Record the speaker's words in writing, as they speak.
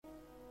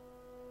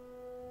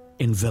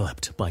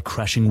Enveloped by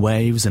crashing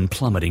waves and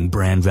plummeting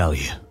brand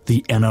value,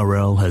 the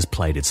NRL has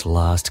played its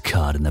last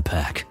card in the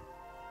pack.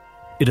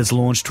 It has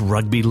launched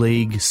Rugby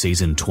League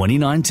Season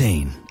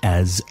 2019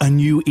 as a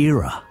new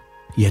era,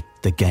 yet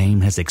the game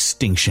has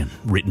extinction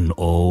written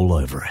all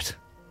over it.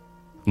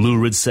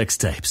 Lurid sex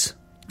tapes,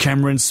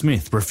 Cameron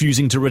Smith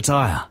refusing to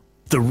retire,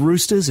 the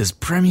Roosters as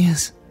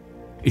premiers.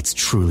 It's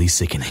truly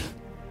sickening.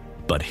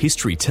 But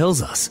history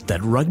tells us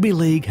that Rugby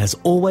League has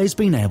always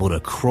been able to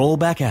crawl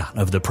back out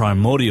of the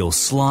primordial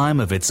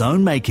slime of its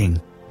own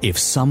making if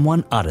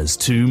someone utters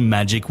two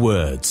magic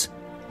words: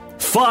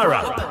 Fire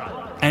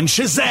Up and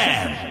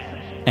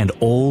Shazam! And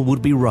all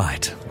would be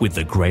right with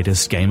the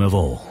greatest game of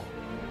all.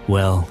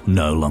 Well,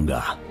 no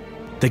longer.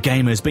 The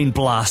game has been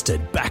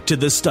blasted back to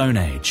the Stone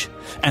Age,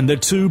 and the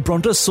two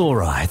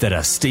brontosauri that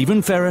are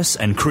Stephen Ferris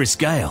and Chris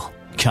Gale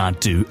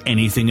can't do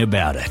anything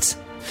about it.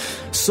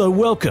 So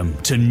welcome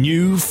to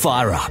New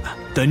Fire Up,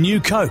 the new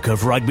Coke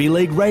of Rugby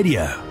League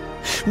radio.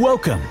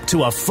 Welcome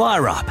to a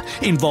Fire Up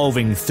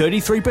involving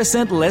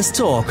 33% less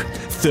talk,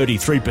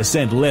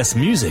 33% less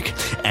music,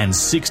 and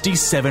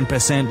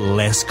 67%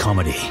 less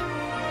comedy.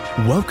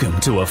 Welcome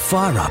to a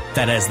Fire Up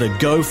that has the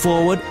go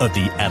forward of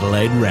the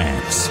Adelaide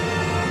Rams.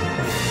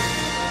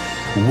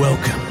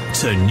 Welcome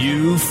to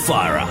New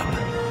Fire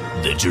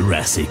Up, the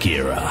Jurassic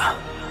Era.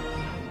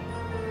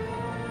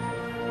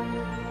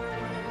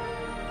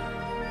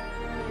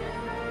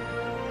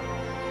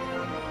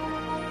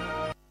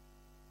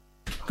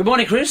 Good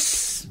morning,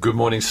 Chris. Good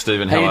morning,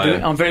 Stephen. How are you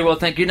doing? I'm very well,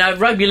 thank you. Now,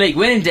 rugby league,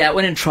 when in doubt,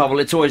 when in trouble,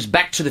 it's always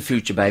back to the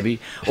future, baby.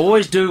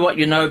 Always do what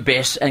you know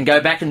best and go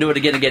back and do it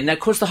again and again. Now, of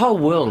course, the whole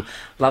world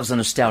loves a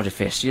nostalgia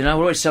fest. You know,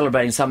 we're always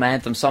celebrating some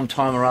anthem, some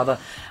time or other.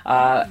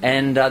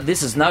 And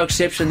this is no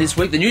exception this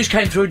week. The news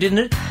came through, didn't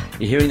it?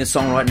 You're hearing the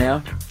song right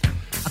now.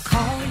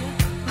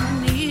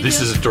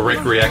 This is a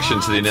direct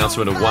reaction to the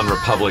announcement of One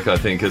Republic, I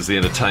think, as the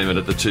entertainment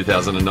at the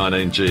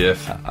 2019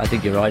 GF. I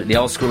think you're right. The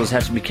old schoolers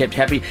have to be kept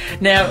happy.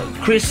 Now,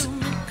 Chris,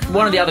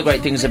 one of the other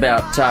great things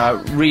about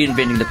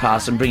reinventing the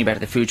past and bringing back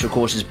the future, of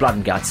course, is blood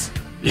and guts.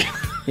 Yeah.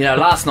 You know,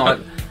 last night,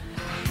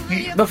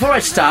 before I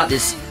start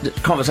this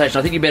conversation,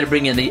 I think you better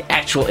bring in the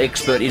actual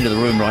expert into the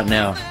room right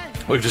now.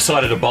 We've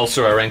decided to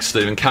bolster our ranks,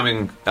 Stephen.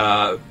 Coming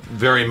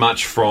very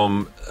much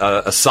from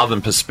a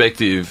southern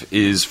perspective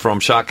is from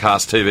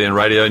Sharkcast TV and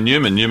Radio,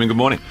 Newman. Newman, good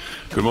morning.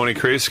 Good morning,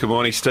 Chris. Good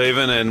morning,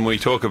 Stephen. And we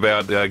talk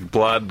about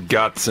blood,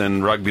 guts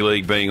and rugby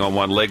league being on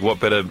one leg. What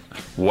better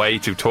way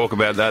to talk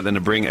about that than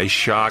to bring a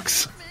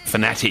Sharks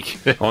fanatic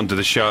onto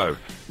the show?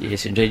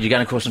 Yes, indeed. You're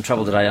going to cause some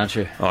trouble today, aren't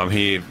you? I'm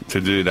here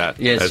to do that.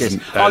 Yes.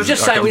 I was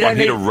just saying, I'm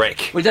here to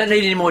wreck. We don't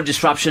need any more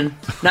disruption.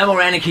 No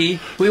more anarchy.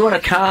 We want a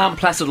calm,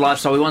 placid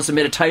lifestyle. We want some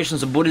meditation,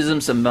 some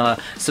Buddhism, some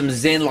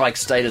Zen-like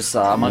status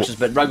amongst us.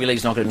 But rugby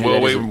league's not going to do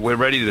that. Well, we're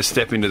ready to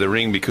step into the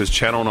ring because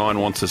Channel 9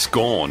 wants us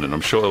gone, and I'm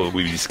sure we'll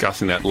be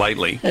discussing that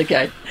lately.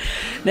 Okay.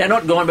 Now,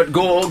 not gone, but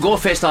Gore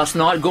Fest last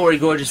night. Gory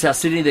Gorgeous South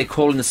Sydney. They're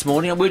calling this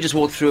morning. And we just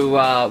walked through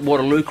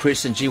Waterloo,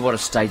 Chris, and gee, what a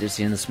state it's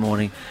in this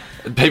morning.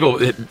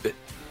 People...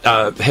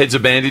 heads are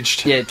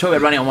bandaged. Yeah, talk about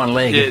running on one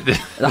leg. Yeah,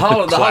 the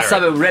whole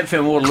suburb of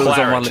Redfern Waterloo is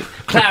on one leg.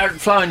 Claret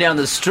flowing down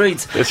the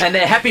streets, and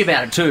they're happy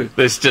about it too.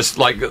 There's just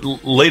like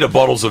litre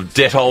bottles of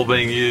Dettol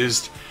being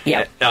used.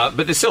 Yeah. But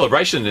there's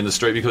celebration in the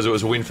street because it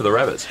was a win for the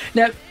Rabbits.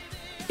 Now,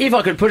 if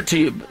I could put it to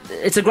you,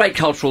 it's a great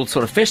cultural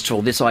sort of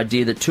festival, this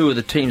idea that two of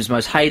the team's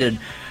most hated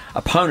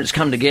opponents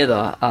come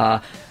together.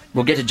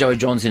 We'll get to Joey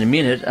Johns in a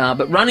minute.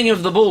 But running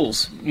of the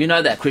Bulls, you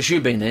know that, Chris,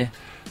 you've been there.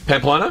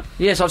 Pamplona?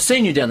 Yes, I've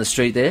seen you down the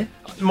street there.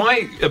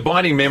 My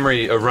abiding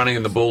memory of running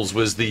in the Bulls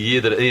was the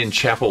year that Ian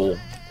Chappell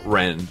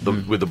ran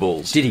with the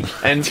Bulls. Did he?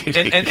 And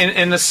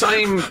the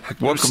same...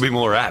 What could be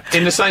more apt?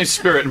 In the same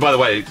spirit, and by the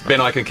way,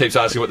 Ben Ikin keeps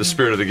asking what the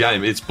spirit of the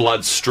game. It's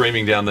blood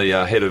streaming down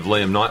the head of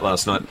Liam Knight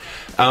last night.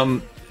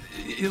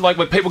 Like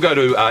when people go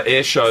to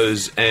air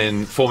shows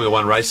and Formula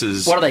One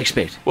races... What do they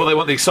expect? Well, they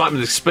want the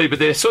excitement, the speed, but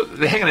they're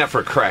hanging out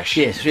for a crash.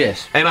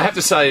 Yes. And I have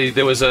to say,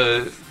 there was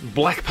a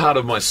black part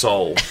of my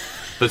soul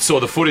that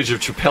saw the footage of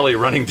Trapelli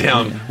running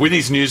down with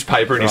his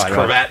newspaper and his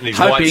cravat and his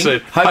white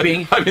suit,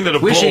 hoping that a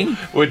ball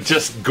would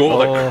just gore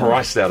the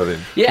Christ out of him.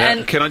 Yeah,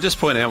 now, can I just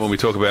point out when we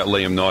talk about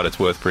Liam Knight, it's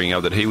worth bringing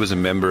up that he was a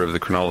member of the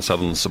Cronulla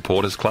Sutherland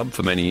Supporters Club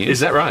for many years. Is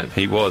that right?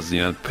 He was.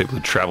 You know, people who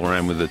travel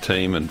around with the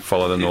team and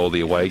follow them to all the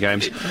away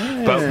games.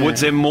 Yeah. But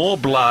was there more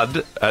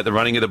blood at the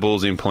running of the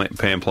Bulls in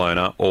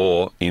Pamplona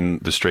or in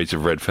the streets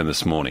of Redfern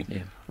this morning?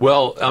 Yeah.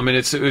 Well, I mean,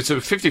 it's a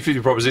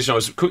 50-50 proposition. I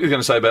was quickly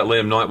going to say about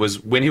Liam Knight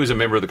was when he was a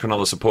member of the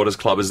Cronulla Supporters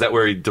Club, is that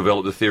where he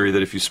developed the theory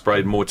that if you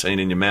sprayed Mortein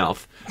in your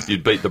mouth,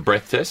 you'd beat the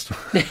breath test?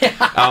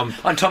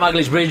 On Tom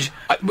Ugly's bridge.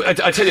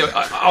 I tell you,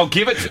 I'll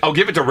give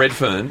it to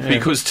Redfern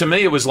because to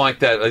me it was like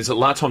that. Is it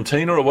La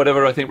Tontina or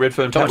whatever? I think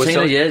Redfern was.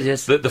 Tontina,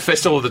 yes. The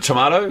Festival of the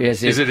Tomato.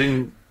 Yes. Is it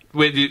in?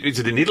 Is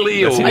it in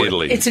Italy? It's in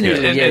Italy. It's in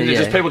Italy, And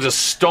just people just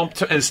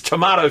stomped. It's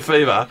tomato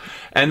fever.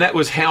 And that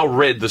was how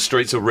red the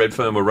streets of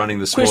Redfern were running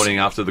this morning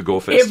after the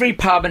Gorefest. Every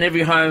pub and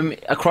every home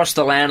across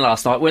the land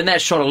last night, when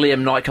that shot of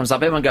Liam Knight comes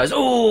up, everyone goes,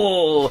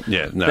 "Oh!"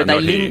 Yeah, no, but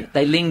not here.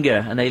 they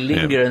linger and they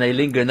linger and they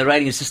linger, and the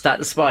ratings just start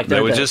to spike. They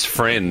were just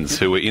friends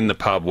who were in the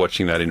pub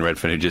watching that in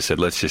Redfern who just said,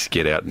 "Let's just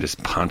get out and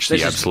just punch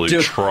the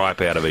absolute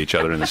tripe out of each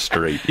other in the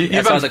street."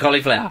 That's the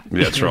cauliflower.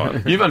 That's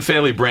right. You've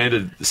unfairly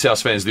branded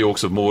South fans the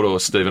Orcs of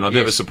Mordor, Stephen. I've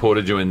never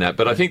supported you in that,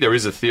 but I think there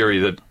is a theory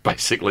that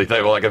basically they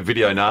were like a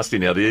video nasty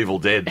now, the Evil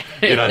Dead.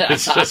 You know,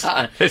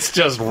 it's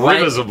just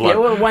rivers of blood. Yeah,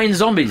 well, Wayne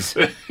Zombies.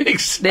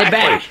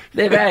 Exactly.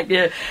 They're back,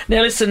 yeah.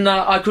 Now, listen,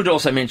 I could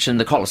also mention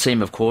the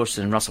Colosseum, of course,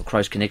 and Russell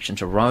Crowe's connection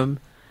to Rome.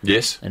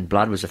 Yes. And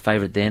blood was a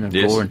favourite then, and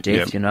gore and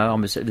death, you know.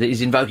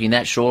 He's invoking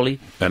that, surely.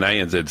 And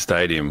ANZ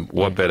Stadium,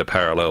 what better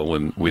parallel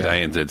with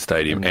ANZ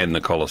Stadium and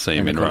the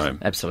Colosseum in Rome?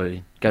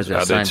 Absolutely. Goes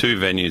without saying. They're two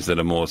venues that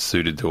are more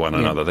suited to one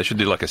another. They should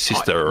do like a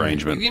sister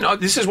arrangement. You know,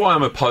 this is why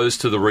I'm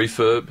opposed to the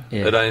refurb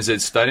at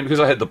ANZ Stadium, because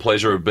I had the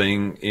pleasure of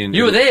being in...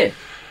 You were there.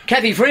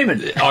 Kathy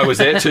Freeman. I was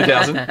there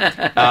 2000.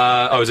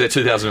 I was there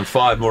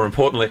 2005, more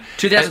importantly.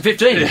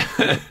 2015.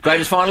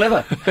 Greatest final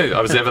ever.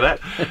 I was there for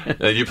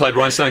that. You played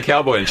Rhinestone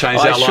Cowboy and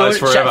changed our lives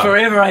forever.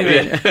 Forever,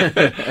 amen.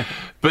 Yeah.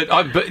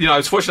 But you know, I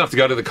was fortunate enough to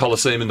go to the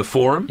Colosseum and the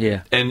Forum.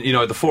 Yeah. And, you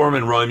know, at the Forum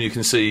in Rome, you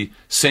can see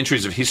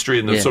centuries of history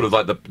and the sort of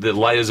like the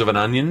layers of an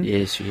onion.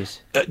 Yes. To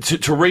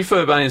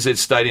refurb ANZ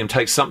Stadium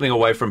takes something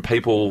away from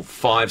people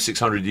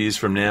 500-600 years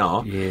from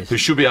now who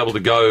should be able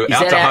to go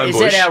out to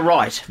Homebush. Is that our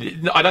right?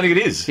 No, I don't think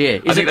it is. Yeah.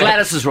 Is it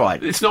Gladys's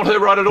right? It's not her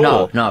right at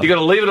all. No. You've got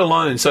to leave it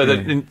alone so that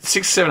in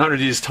 600-700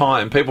 years'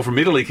 time, people from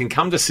Italy can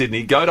come to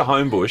Sydney, go to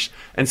Homebush,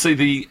 and see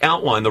the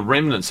outline, the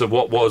remnants of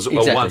what was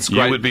a once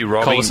great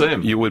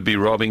Colosseum. You would be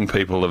robbing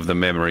people of the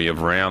memory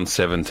of round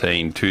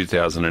 17,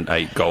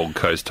 2008 Gold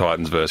Coast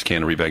Titans versus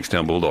Canterbury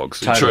Bankstown Bulldogs.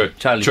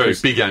 Totally, True.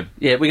 Big game.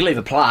 Yeah, we can leave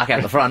a plaque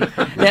out the front.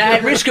 Now,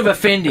 at risk of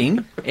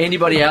offending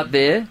anybody out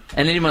there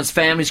and anyone's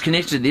families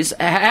connected to this,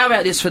 how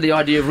about this for the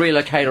idea of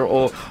relocator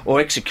or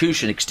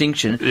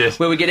extinction,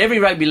 where we get every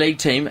rugby league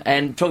team,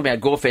 and talking about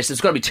Gorefest, it's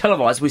got to be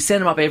televised, we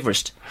send them up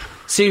Everest.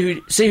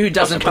 See who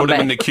doesn't come back.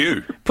 Put them in the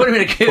queue. Put them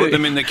in a queue. Put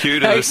them in the queue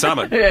to the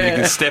summit. You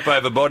can step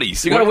over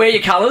bodies. You've got to wear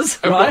your colours,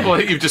 right? Well, I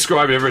think you've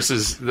described Everest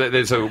as,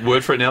 there's a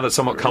word for it now that's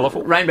somewhat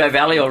colourful. Rainbow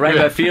Valley or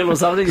Rainbow Field or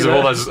something. Because of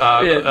all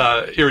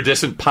those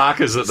iridescent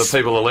parkas that the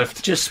people are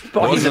left. Just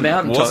spotting the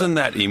mountain. Wasn't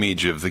that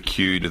image of the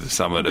queue to the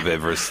summit of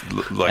Everest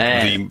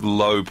like the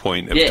low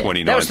point of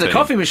 2019? That was the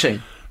coffee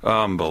machine.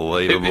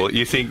 Unbelievable.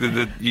 You think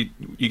that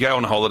you go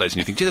on holidays and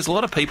you think, gee, there's a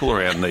lot of people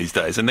around these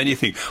days, and then you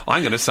think,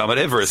 I'm going to summit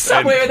Everest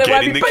somewhere and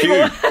get in the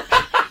queue.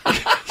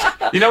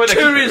 You know,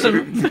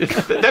 tourism.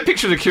 That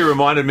picture of the queue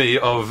reminded me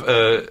of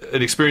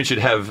an experience you'd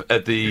have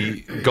at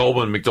the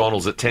Goulburn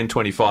McDonald's at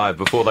 10:25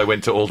 before they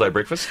went to all-day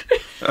breakfast.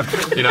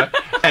 You know,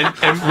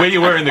 and where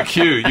you were in the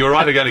queue, you were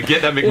either going to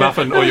get that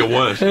McMuffin or you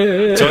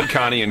weren't. Todd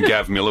Carney and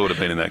Gav Miller would have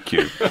been in that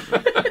queue.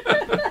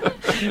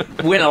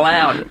 When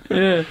allowed.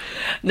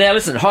 Now,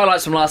 listen,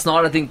 highlights from last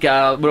night. I think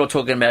we're all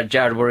talking about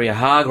Jared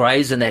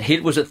Waerea-Hargreaves and that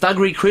hit. Was it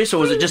thuggery, Chris, or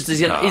was it just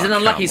he's an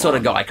unlucky sort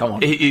of guy? Come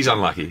on. He's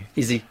unlucky.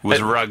 Is he? It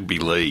was rugby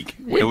league.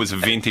 It was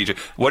vintage.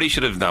 What he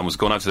should have done was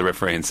gone up to the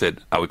referee and said,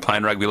 are we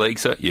playing rugby league,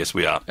 sir? Yes,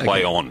 we are.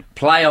 Play on.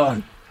 Play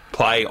on.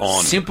 Play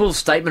on. Simple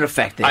statement of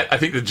fact there. I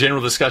think the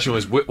general discussion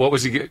was, what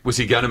was he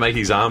going to make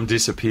his arm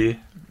disappear?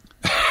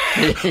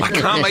 I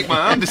can't make my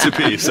arm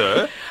disappear,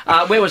 sir.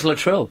 Where was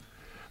Latrell?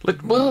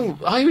 Well,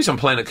 he was on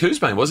Planet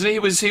Coosbane, wasn't he?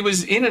 He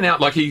was in and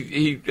out, like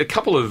he a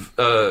couple of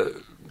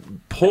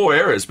poor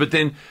errors, but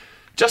then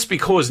just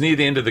because near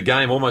the end of the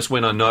game almost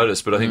went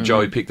unnoticed, but I think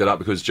Joey picked it up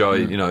because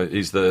Joey, you know,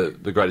 he's the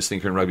greatest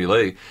thinker in rugby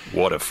league.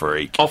 What a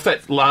freak. Off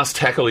that last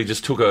tackle, he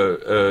just took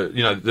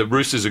the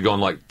Roosters had gone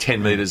like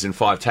 10 metres in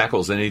 5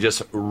 tackles, and he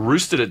just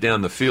roosted it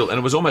down the field, and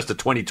it was almost a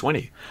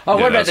 20-20. Oh,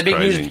 what about the big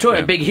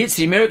news? Big hits.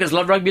 The Americans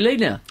love rugby league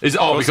now. Because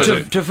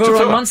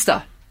Tafura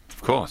Munster.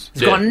 Of course.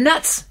 It's gone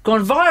nuts.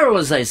 Gone viral,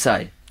 as they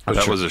say.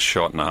 That was a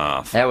shot and a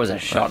half. That was a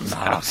shot and a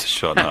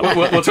half.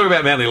 We'll talk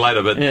about Manly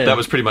later, but that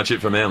was pretty much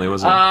it for Manly,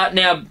 wasn't it?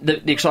 Now,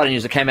 the exciting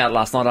news that came out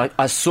last night,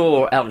 I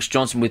saw Alex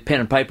Johnson with pen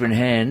and paper in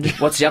hand.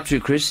 What's he up to,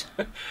 Chris?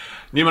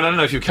 Newman, I don't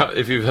know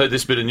if you've heard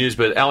this bit of news,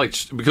 but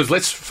Alex, because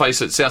let's face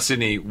it, South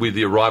Sydney, with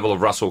the arrival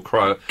of Russell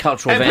Crowe,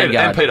 cultural vanguard,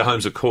 and Peter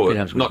Holmes at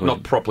court,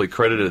 not properly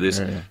credited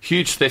this,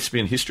 huge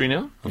thespian history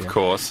now, of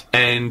course,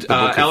 and the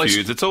Book of Alex,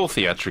 Feuds, it's all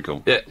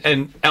theatrical. Yeah,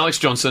 and Alex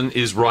Johnson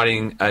is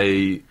writing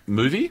a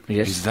movie.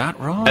 Yes. Is that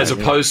right? As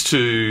opposed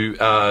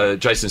to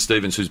Jason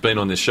Stevens, who's been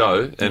on this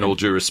show, and all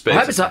due respect, I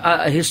hope it's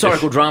a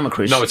historical drama,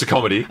 Chris. No, it's a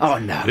comedy. Oh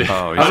no,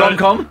 a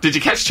rom-com. Did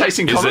you catch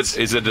Chasing Comets?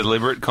 Is it a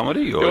deliberate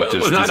comedy or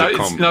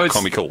it's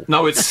comical?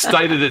 No, it's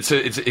stated.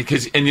 It's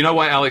because, and you know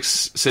why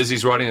Alex says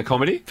he's writing a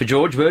comedy? For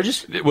George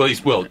Burgess?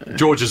 Well,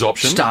 George's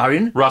option.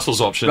 Starring.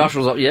 Russell's option.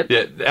 Yep.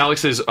 Yeah, Alex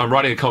says, I'm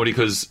writing a comedy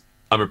because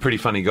I'm a pretty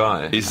funny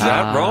guy. Is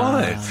that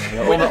right?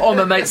 Or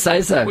my mates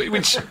say so.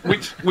 Which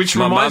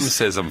My mum reminds...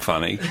 says I'm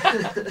funny.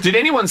 Did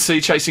anyone see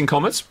Chasing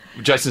Comets?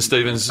 Jason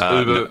Stevens'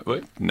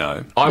 Uber...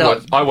 No.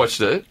 I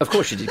watched it. Of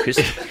course you did, Chris.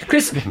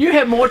 Chris, you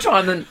have more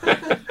time than...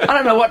 I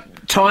don't know what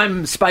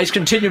time-space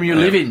continuum you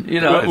live in,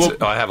 you know. Well,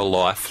 I have a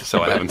life,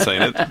 so I haven't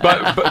seen it.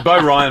 But Bo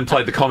Ryan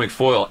played the comic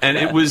foil, and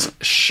it was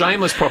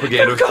shameless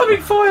propaganda.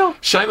 Comic foil!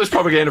 Shameless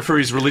propaganda for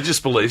his religious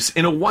beliefs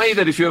in a way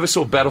that if you ever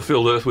saw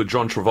Battlefield Earth with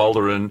John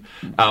Travolta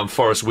and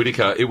Forrest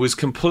Whitaker, it was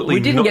completely...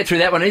 We didn't get through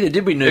that one either,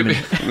 did we, Newman?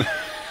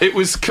 It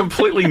was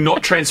completely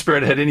not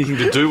transparent. It had anything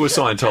to do with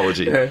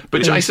Scientology. Yeah.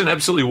 But Jason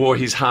absolutely wore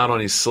his heart on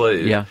his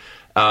sleeve. Yeah.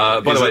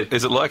 By the way,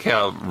 is it like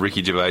how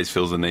Ricky Gervais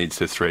feels the need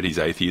to thread his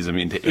atheism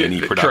into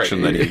any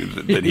production that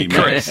he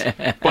makes?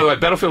 By the way,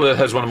 Battlefield Earth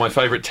has one of my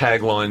favourite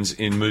taglines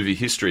in movie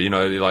history. You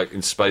know, like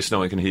in space, no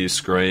one can hear you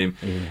scream.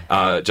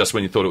 Just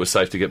when you thought it was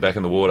safe to get back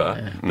in the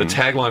water. The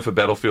tagline for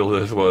Battlefield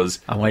Earth was,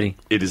 "I'm waiting.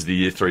 It is the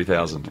year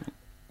 3000."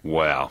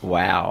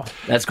 Wow.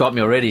 That's got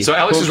me already. So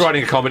Alex is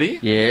writing a comedy,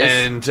 yes,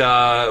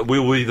 and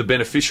we'll be the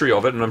beneficiary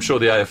of it, and I'm sure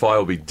the AFI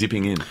will be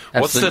dipping in.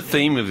 Absolutely. What's the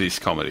theme of this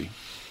comedy?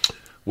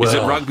 Well, is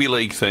it rugby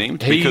league themed?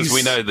 Because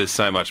we know there's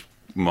so much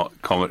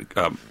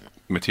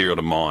material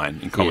to mine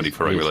in comedy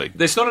for rugby league.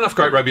 There's not enough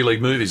great rugby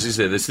league movies, is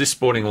there? There's This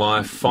Sporting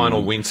Life,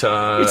 Final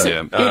Winter,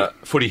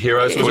 Footy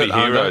Heroes. Footy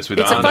Heroes with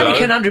It's Arndo. a funny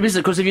conundrum, isn't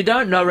it? Because if you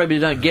don't know rugby,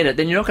 you don't get it,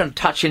 then you're not going to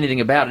touch anything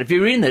about it. If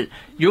you're in it,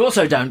 you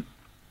also don't.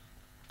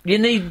 You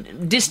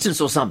need distance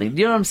or something.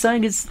 You know what I'm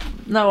saying? It's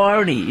no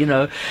irony, you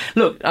know.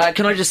 Look,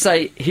 can I just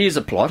say, here's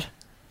a plot.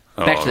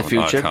 Back to the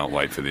Future. I can't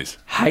wait for this.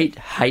 Hate.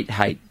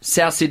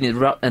 South Sydney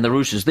and the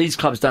Roosters. These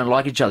clubs don't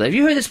like each other. Have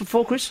you heard this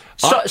before, Chris?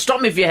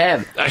 Stop me if you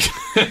have.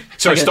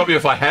 Sorry, stop me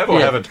if I have or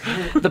haven't.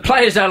 The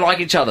players don't like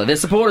each other. Their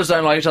supporters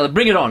don't like each other.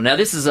 Bring it on. Now,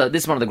 this is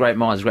one of the great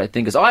minds, great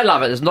thinkers. I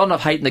love it. There's not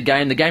enough hate in the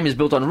game. The game is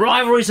built on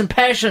rivalries and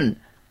passion.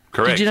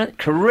 Correct. Did you know?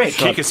 Correct.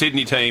 Kick a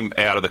Sydney team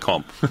out of the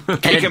comp.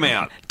 Kick them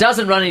out.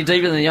 Doesn't run any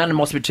deeper than the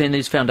animosity between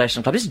these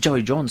foundation clubs. This is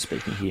Joey Johns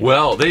speaking here.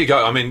 Well, there you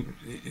go. I mean,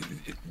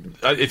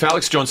 if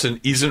Alex Johnson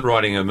isn't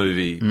writing a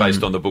movie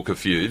based on the Book of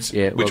Feuds,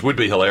 which would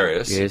be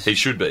hilarious, he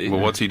should be.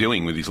 Well, what's he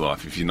doing with his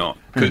life if he's not?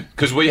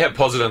 Because we have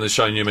posited on the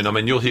show, Newman. I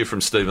mean, you'll hear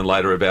from Stephen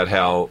later about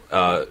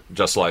how,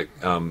 just like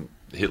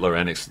Hitler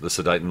annexed the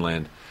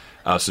Sudetenland,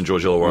 St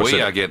George Illawarra. We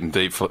are getting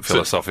deep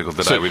philosophical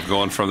today. We've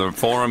gone from the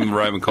Forum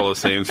Roman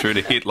Colosseum through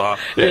to Hitler.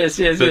 Yes.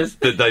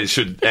 That they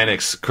should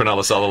annex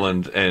Cronulla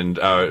Sutherland and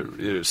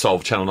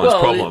solve Channel 9's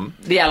problem.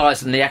 The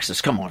Allies and the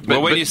Axis, come on.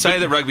 When you say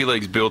that rugby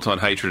league's built on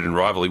hatred and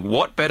rivalry,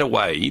 what better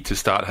way to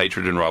start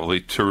hatred and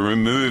rivalry to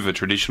remove a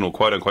traditional,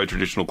 quote-unquote,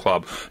 traditional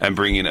club and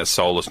bring in a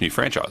soulless new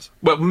franchise?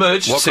 Well,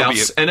 merge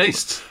Souths and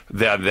Easts.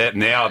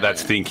 Now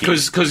that's thinking.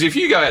 Because if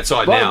you go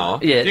outside now,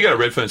 you go to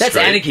Redfern Street. That's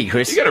anarchy,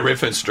 Chris. You go to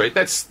Redfern Street,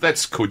 that's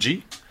Coogee.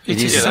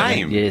 It's the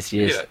same. Yes.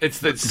 Yeah,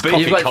 it's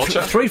You've got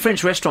culture. 3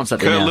 French restaurants up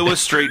there now. Lewis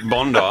Street,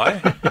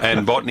 Bondi,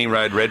 and Botany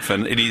Road,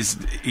 Redfern. It is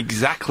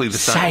exactly the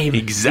same.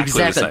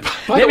 Exactly the same.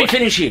 Let me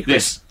finish here,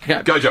 Chris.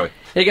 Yes. Go, Joey.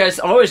 He goes,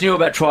 I always knew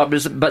about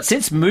tribalism, but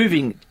since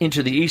moving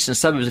into the eastern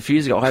suburbs a few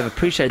years ago, I have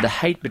appreciated the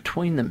hate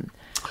between them.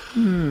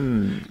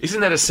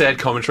 Isn't that a sad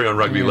commentary on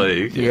rugby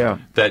league? Yeah.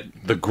 That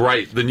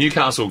the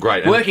Newcastle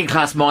great working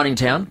class mining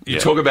town. You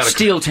talk about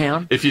steel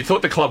town. If you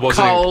thought the club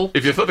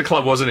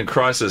wasn't in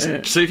crisis,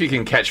 see if you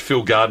can catch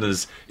Phil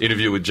Gardner's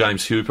interview with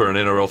James Hooper on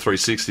NRL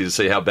 360 to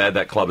see how bad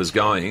that club is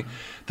going.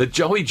 That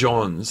Joey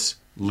Johns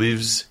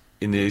lives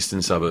in the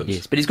eastern suburbs.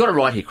 Yes, but he's got it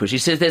right here, Chris. He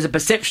says there's a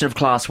perception of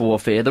class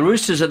warfare. The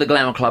Roosters are the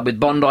glamour club with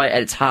Bondi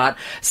at its heart.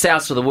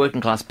 Souths are the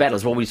working class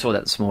battlers. Well, we saw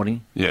that this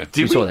morning. Yeah.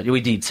 We saw that.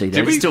 We did see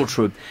that. It's still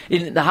true.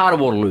 In the heart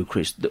of Waterloo,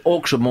 Chris, the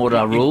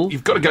Orkshire-Mordor rule.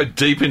 You've got to go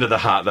deep into the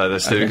heart, though,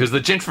 Steve, because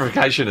the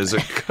gentrification is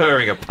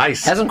occurring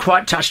apace. Hasn't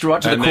quite touched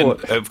right to the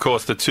court. Then, of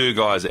course, the 2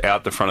 guys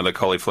out the front of the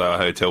Cauliflower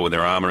Hotel with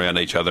their arm around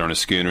each other and a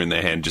schooner in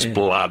their hand, just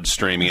blood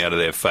streaming out of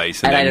their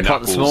face. At 8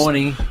 o'clock this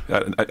morning.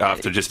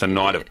 After just a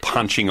night of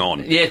punching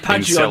on. Yeah,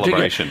 punching in on.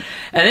 celebration.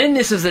 And then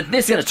this is going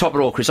to top it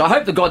all, Chris. I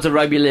hope the gods of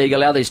rugby league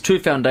allow these 2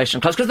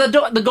 foundation clubs, because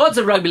the gods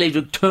of rugby league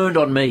have turned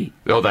on me.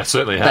 Oh, they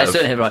certainly have. They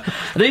certainly have, right.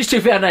 These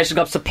 2 foundation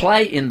clubs to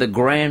play in the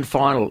grand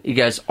final. He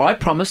goes, I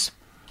promise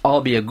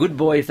I'll be a good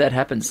boy if that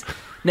happens.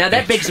 Now,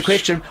 that begs the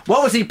question,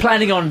 what was he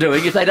planning on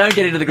doing if they don't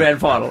get into the grand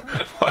final?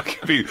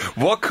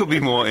 What could be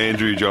more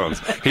Andrew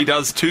Johns? He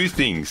does 2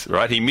 things,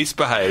 right? He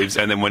misbehaves,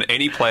 and then when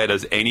any player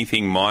does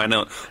anything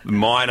minor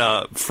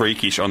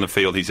freakish on the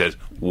field, he says,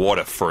 what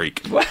a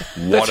freak.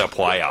 What a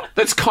player.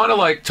 That's kind of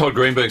like Todd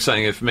Greenberg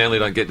saying if Manly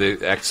don't get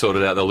their act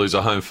sorted out, they'll lose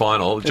a home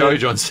final. Joey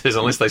Johns says,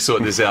 unless they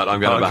sort this out, I'm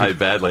going to behave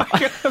badly. I'm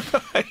going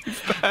to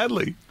behave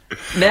badly.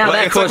 Now,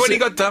 it's like when he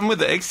got done with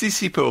the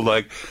ecstasy pill,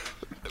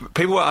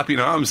 people were up in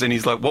arms, and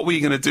he's like, what were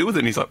you going to do with it?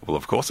 And he's like, well,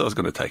 of course I was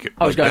going to take it.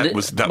 The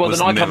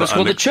nightclub was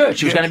called the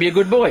Church. He was going to be a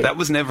good boy. That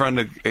was never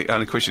under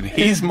question.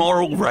 His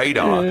moral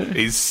radar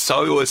is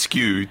so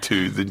askew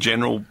to the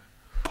general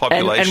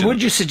population. And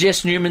would you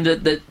suggest, Newman,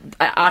 that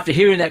after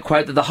hearing that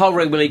quote, that the whole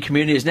rugby league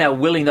community is now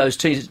willing those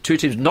two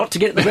teams not to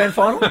get in the grand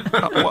final?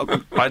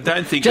 Well, I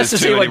don't think there's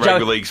too many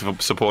rugby league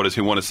supporters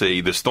who want to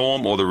see the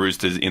Storm or the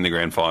Roosters in the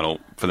grand final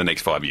for the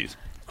next 5 years.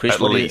 Chris,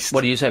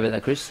 what do you say about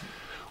that, Chris?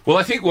 Well,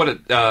 I think what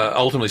it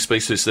ultimately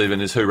speaks to,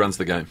 Stephen, is who runs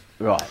the game.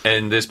 Right.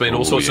 And there's been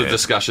all sorts of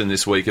discussion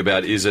this week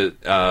about is it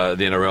the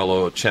NRL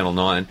or Channel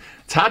 9.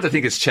 It's hard to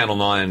think it's Channel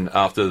 9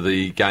 after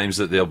the games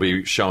that they'll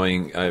be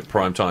showing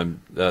prime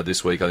time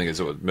this week. I think it's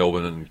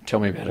Melbourne and...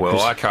 Tell me about it.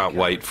 Well, I can't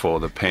wait for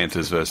the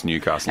Panthers versus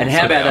Newcastle. And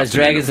how about those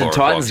Dragons and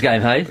Titans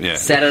game, hey? Yeah.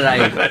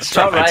 Saturday.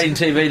 Top rating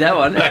TV, that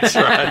one. That's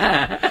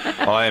right.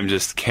 I am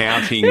just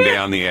counting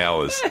down the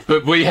hours.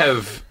 But we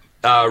have...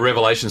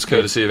 revelations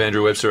courtesy of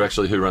Andrew Webster,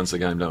 actually, who runs the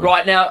game, don't we?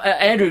 Right, now,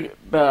 Andrew,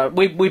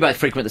 we both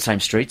frequent the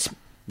same streets.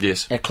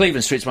 Yes.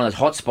 Cleveland Street's one of those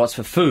hot spots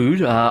for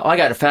food. I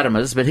go to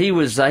Fatima's, but he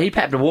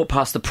happened to walk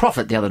past the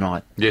Prophet the other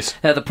night. Yes.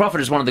 Now, the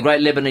Prophet is one of the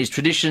great Lebanese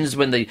traditions.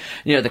 When the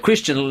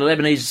Christian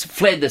Lebanese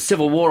fled the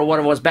civil war or what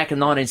it was back in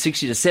 1960s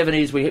to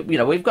 70s,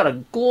 we've got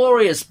a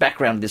glorious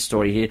background of this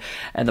story here,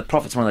 and the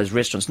Prophet's one of those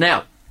restaurants.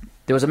 Now,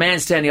 there was a man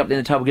standing up there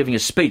at the table giving a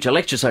speech, a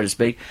lecture, so to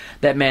speak.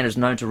 That man is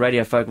known to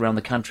radio folk around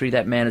the country.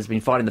 That man has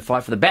been fighting the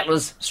fight for the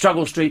Battlers,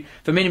 Struggle Street,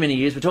 for many, many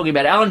years. We're talking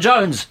about Alan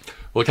Jones.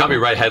 Well, it can't be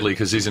Ray Hadley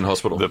because he's in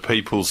hospital. The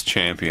people's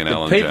champion,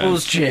 Alan Jones. The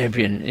people's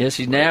champion. Yes,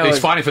 he's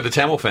fighting for the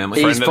Tamil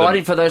family. He's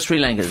fighting for those Sri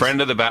Lankans. Friend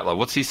of the Battler.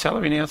 What's his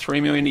salary now?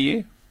 $3 million a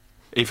year?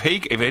 If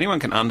anyone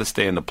can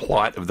understand the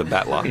plight of the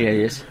Battler,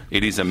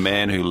 it is a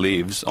man who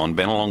lives on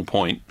Bennelong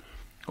Point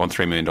on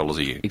 $3 million a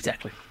year.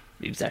 Exactly.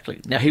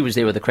 Now, he was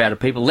there with a crowd of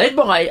people, led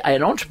by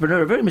an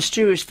entrepreneur, a very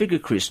mysterious figure,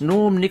 Chris,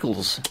 Norm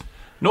Nichols.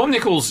 Norm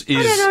Nichols is...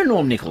 I don't know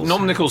Norm Nichols.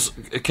 Norm Nichols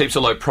keeps a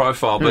low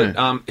profile,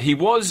 but he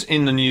was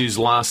in the news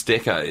last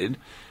decade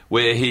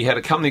where he had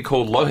a company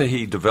called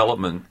Lohahi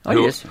Development.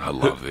 Oh, yes. I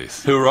love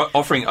this. Who are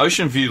offering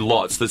ocean view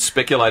lots that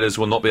speculators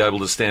will not be able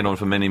to stand on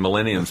for many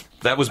millenniums.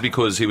 That was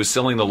because he was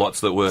selling the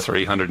lots that were...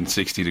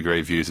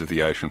 360-degree views of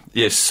the ocean.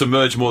 Yes,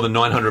 submerged more than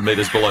 900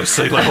 metres below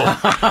sea level.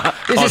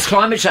 This is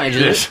climate change,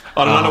 isn't it?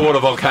 On an underwater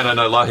volcano,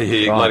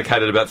 Lohahi,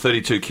 located about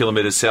 32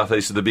 kilometres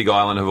southeast of the big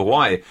island of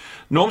Hawaii.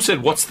 Norm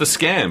said, "What's the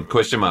scam?" ?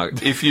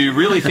 If you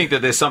really think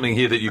that there's something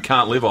here that you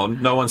can't live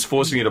on, no one's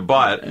forcing you to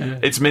buy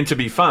it. It's meant to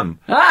be fun.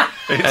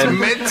 It's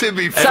meant to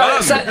be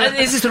fun. So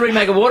is this the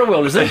remake of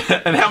Waterworld, is it?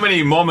 And how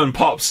many mom and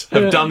pops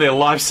have done their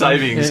life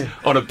savings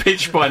on a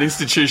pitch by an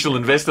institutional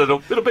investor? It'll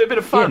be a bit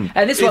of fun. Yeah.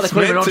 And this is why they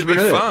call it an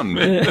entrepreneur. It's meant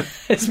to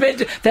be It's meant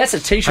fun. to. That's a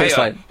T-shirt.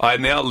 Hey, I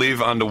now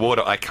live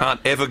underwater. I can't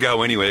ever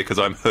go anywhere because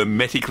I'm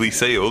hermetically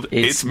sealed.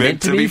 It's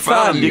meant to be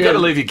fun. You've got to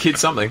leave your kids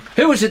something.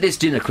 Who was at this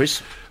dinner,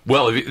 Chris?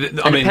 Well, I mean,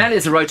 apparently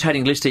there's a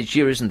rotating list each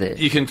year, isn't there?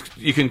 You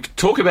can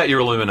talk about your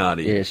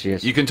Illuminati. Yes.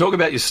 You can talk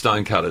about your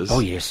stonecutters. Oh,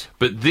 yes.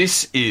 But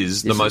this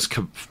is the most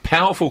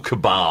powerful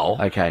cabal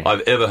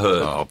I've ever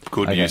heard. Oh,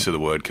 good use of the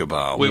word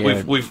cabal.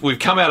 We've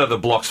come out of the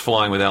blocks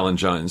flying with Alan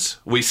Jones.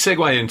 We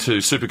segue into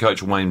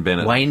Supercoach Wayne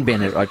Bennett. Wayne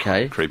Bennett,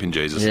 okay. Creeping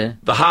Jesus. Yeah.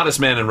 The hardest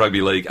man in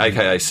rugby league,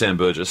 a.k.a. Sam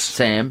Burgess.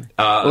 Sam.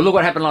 Well, look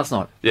what happened last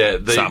night. Yeah.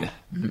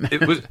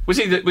 Was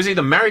he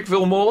the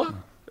Marrickville Mauler?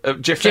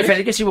 Jeff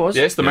Fennick? Yes, he was.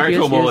 Yes, the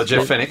Marrickville Mauler,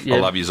 Jeff Fennick. I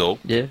love you all.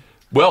 Yeah.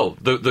 Well,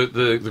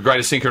 the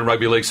greatest thinker in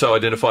rugby league, so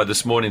identified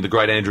this morning, the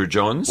great Andrew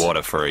Johns. What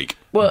a freak.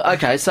 Well,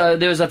 okay, so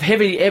there was a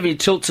heavy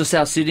tilt to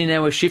South Sydney.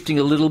 Now we're shifting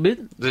a little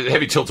bit. The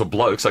heavy tilt to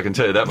blokes, I can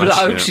tell you that much.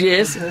 Blokes,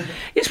 yes.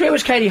 Yes, where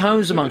was Katie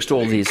Holmes amongst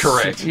all this?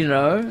 Correct.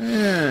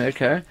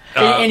 Okay.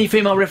 Any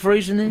female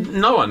referees in there?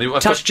 No one.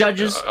 Touch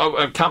judges?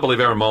 I can't believe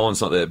Aaron Molan's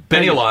not there.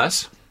 Benny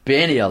Elias.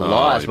 Benny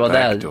Elias. Well,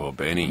 backdoor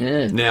Benny.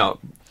 Yeah. Now...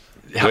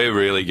 We're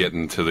really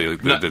getting to the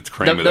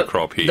cream of the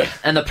crop here.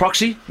 And the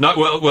proxy? No,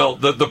 well,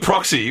 the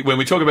proxy, when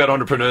we talk about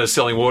entrepreneurs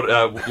selling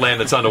land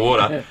that's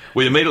underwater,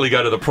 we immediately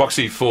go to the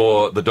proxy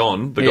for the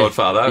Don, the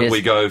Godfather. Yes.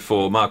 We go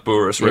for Mark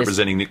Bouris,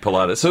 representing Nick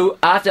Pilatus. Who,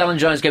 after Alan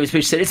Jones gave his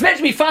speech, said, it's meant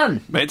to be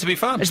fun. Meant to be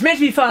fun. It's meant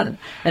to be fun.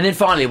 And then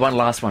finally, one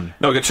last one.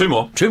 No, we got two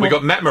more. We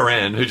got Matt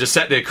Moran, who just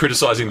sat there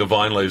criticising the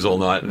vine leaves all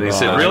night. And he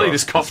said, really,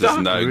 this kofta?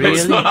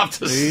 It's not up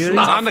to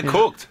snuff. It's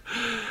undercooked.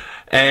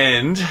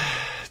 And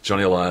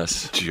Johnny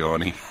Elias.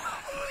 Johnny.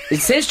 It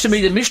says to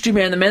me the mystery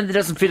man, the man that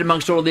doesn't fit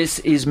amongst all this,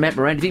 is Matt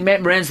Moran. Do you think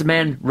Matt Moran's the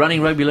man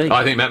running rugby league?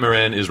 I think Matt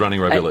Moran is running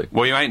rugby league.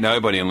 Well, you ain't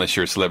nobody unless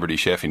you're a celebrity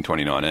chef in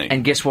 2019.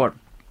 And guess what?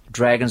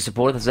 Dragon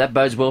supporters, that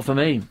bodes well for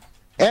me.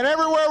 And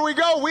everywhere we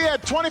go, we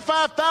had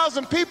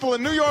 25,000 people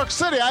in New York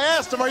City. I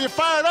asked them, are you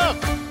fired up?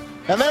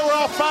 And they were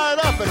all fired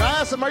up. And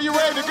I asked them, are you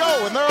ready to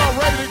go? And they're all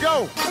ready to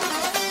go.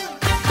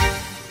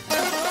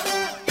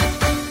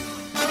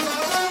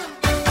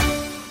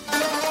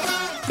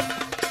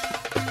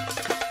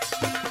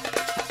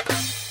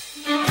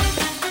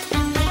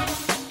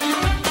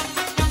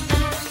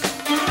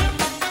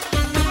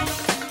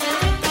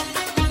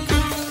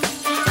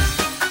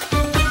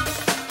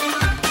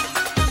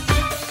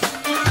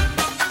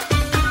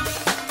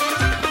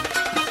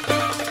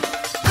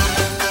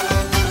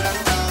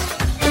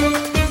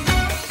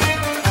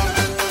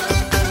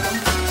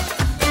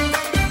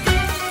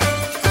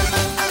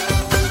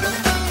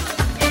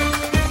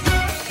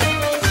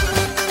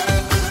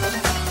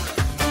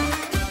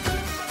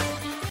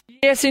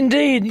 Yes,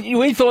 indeed.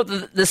 We thought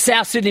that the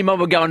South Sydney mob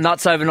were going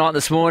nuts overnight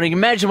this morning.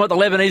 Imagine what the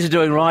Lebanese are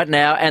doing right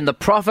now. And the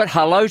Prophet,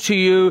 hello to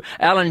you,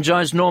 Alan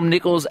Jones, Norm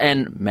Nichols,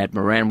 and Matt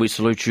Moran. We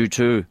salute you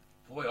too.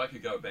 Boy, I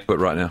could go banquet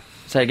right now.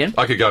 Say again?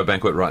 I could go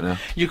banquet right now.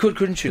 You could,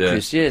 couldn't you,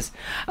 Chris? Yes.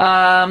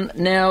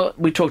 Now,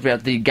 we talked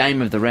about the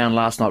game of the round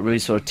last night, really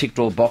sort of ticked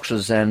all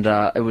boxes, and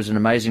it was an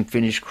amazing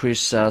finish, Chris.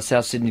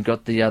 South Sydney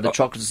got the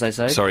chocolates, as they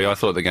say. Sorry, I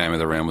thought the game of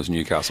the round was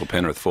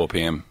Newcastle-Penrith, 4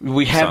 p.m.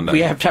 We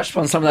have touched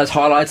upon some of those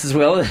highlights as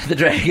well, the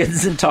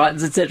Dragons and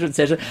Titans, etc.,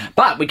 etc.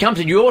 But we come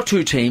to your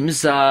two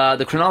teams, the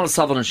Cronulla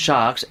Sutherland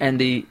Sharks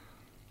and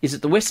is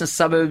it the Western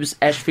Suburbs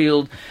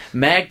Ashfield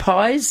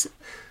Magpies?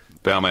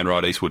 Balmain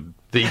Right Eastwood.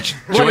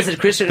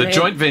 The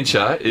joint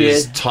venture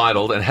is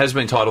titled, and has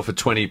been titled for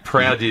 20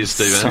 proud years,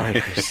 Stephen, Sorry,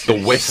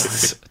 the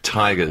Wests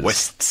Tigers.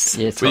 Wests.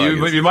 Yeah,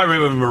 Tigers. You might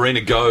remember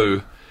Marina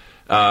Go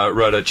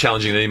wrote a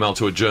challenging email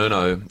to a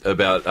journo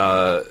about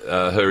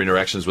her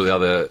interactions with the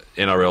other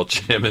NRL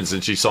chairmen,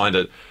 and she signed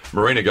it,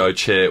 Marina Go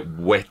Chair,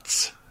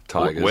 Wests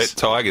Tigers. Wet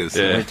Tigers.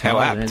 Yeah. How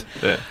apt.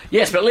 Yeah.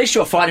 Yes, but at least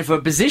you're fighting for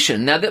a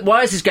position. Now,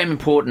 why is this game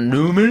important,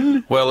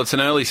 Newman? Well, it's an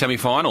early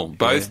semi-final.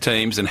 Both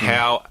teams, and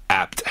how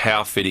apt,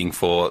 how fitting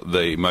for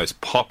the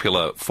most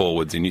popular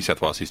forwards in New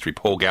South Wales history,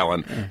 Paul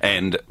Gallen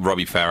and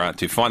Robbie Farah,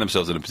 to find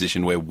themselves in a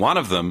position where one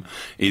of them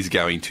is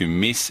going to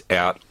miss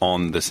out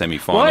on the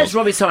semi-finals. Why is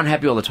Robbie so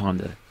unhappy all the time,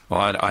 though?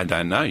 Well, I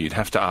don't know. You'd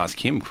have to ask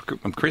him.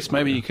 Chris,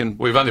 maybe you can...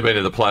 We've only been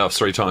to the playoffs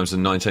 3 times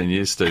in 19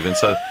 years, Stephen,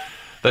 so...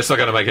 That's not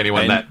going to make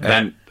anyone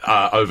that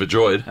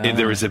overjoyed.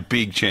 There is a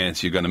big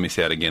chance you're going to miss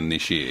out again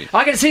this year.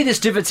 I can see this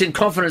difference in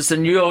confidence,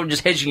 and you're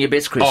just hedging your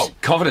bets, Chris. Oh,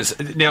 confidence.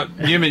 Now,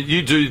 Newman,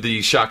 you do the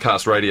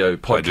Sharkcast Radio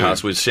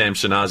podcast with Sam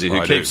Shanazi,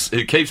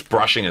 who keeps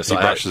brushing us.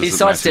 He's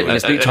sidestepping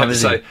us big time,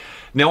 isn't he?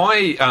 Now,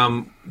 I,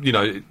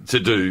 to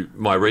do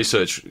my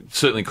research,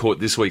 certainly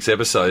caught this week's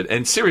episode,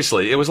 and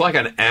seriously, it was like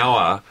an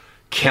hour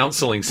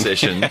counselling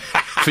session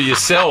for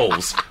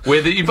yourselves, where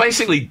you're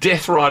basically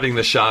death riding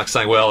the Sharks,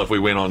 saying, well, if we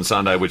win on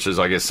Sunday, which is,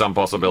 I guess, some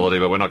possibility,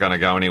 but we're not going to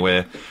go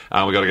anywhere,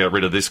 we've got to get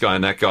rid of this guy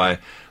and that guy.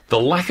 The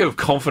lack of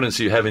confidence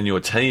you have in your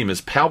team is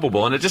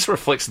palpable, and it just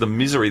reflects the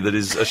misery that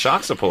is a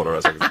Shark supporter,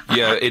 I think.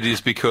 Yeah, it is,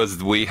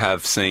 because we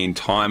have seen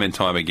time and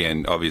time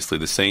again, obviously,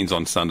 the scenes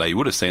on Sunday. You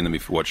would have seen them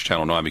if you watched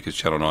Channel 9, because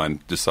Channel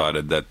 9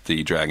 decided that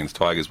the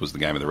Dragons-Tigers was the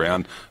game of the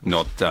round,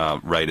 not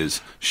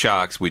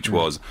Raiders-Sharks, which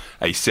was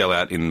a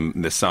sellout in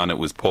the Sun. It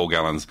was Paul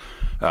Gallen's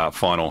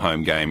final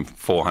home game,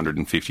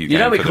 450th You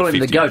know game we call him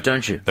the GOAT,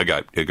 don't you? The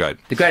GOAT. The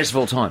greatest of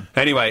all time.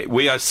 Anyway,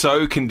 we are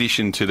so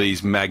conditioned to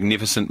these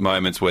magnificent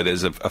moments where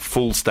there's a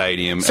full stadium.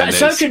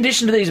 So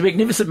conditioned to these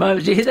magnificent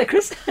moments. Did you hear that,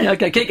 Chris?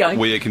 Okay, keep going.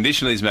 We are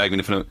conditioned to these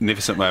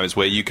magnificent moments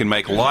where you can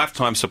make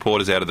lifetime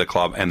supporters out of the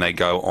club, and they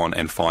go on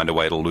and find a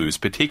way to lose,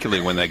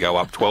 particularly when they go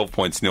up 12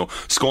 points nil,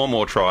 score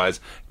more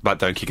tries, but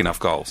don't kick enough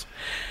goals.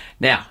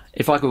 Now,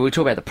 if we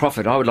talk about the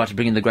Prophet, I would like to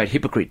bring in the great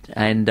hypocrite.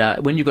 And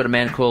when you've got a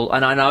man called...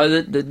 And I know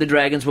that the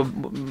Dragons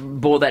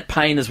bore that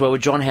pain as well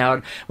with John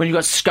Howard. When you've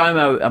got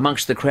ScoMo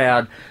amongst the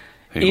crowd,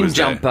 in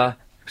jumper,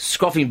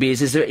 scoffing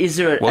beers, is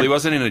there Well, he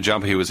wasn't in a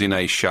jumper. He was in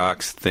a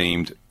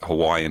Sharks-themed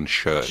Hawaiian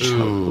shirt.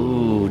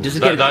 Ooh. Does it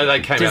get, they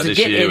came out this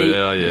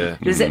year.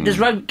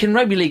 Can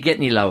rugby league get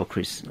any lower,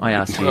 Chris? I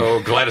ask you.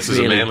 Oh, Gladys is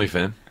a Manly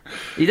fan.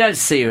 You don't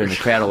see her in the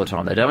crowd all the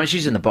time, though, don't you?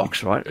 She's in the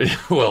box, right?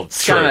 Well,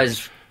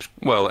 ScoMo's...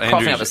 Well,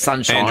 coughing up the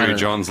sunshine. Andrew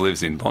Johns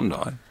lives in Bondi.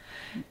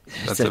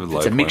 It's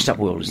a mixed-up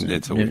world, isn't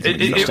it?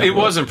 It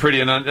wasn't pretty.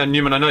 And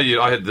Newman, I know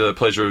I had the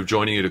pleasure of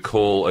joining you to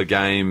call a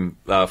game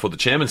for the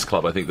Chairman's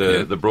Club, I think,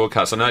 the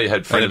broadcast. I know you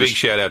had... And a big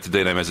shout-out to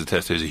Dino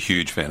Mezzatesta, who's a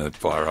huge fan of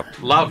Fire Up.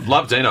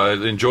 Love Dino. I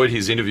enjoyed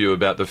his interview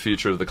about the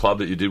future of the club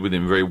that you did with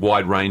him. Very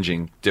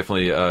wide-ranging.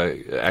 Definitely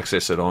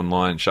access it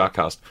online,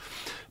 Sharkcast.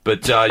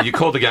 But you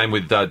called the game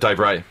with Dave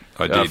Ray,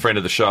 a friend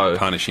of the show.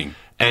 Punishing.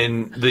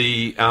 And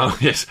the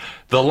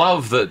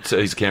love that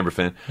he's a Canberra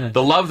fan. Yeah.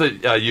 The love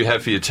that you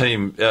have for your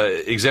team,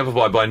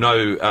 exemplified by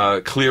no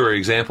clearer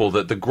example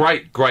that the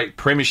great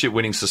premiership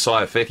winning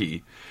Sasai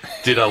Feki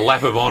did a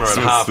lap of honour at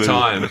half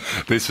time.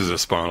 This is a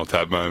Spinal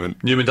Tap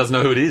moment. Newman doesn't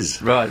know who it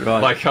is. Right.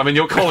 Like, I mean,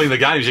 you're calling the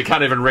games. You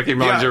can't even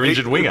recognise your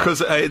injured winger. Because,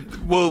 it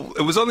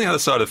was on the other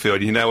side of the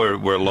field. You know,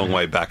 we're a long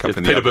way back up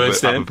in the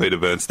upper Peter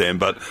Burns stand.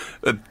 But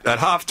at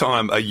half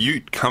time, a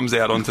ute comes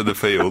out onto the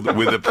field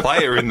with a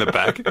player in the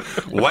back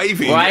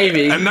waving.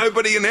 And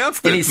nobody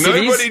announced it.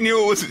 Nobody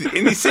knew it was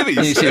in his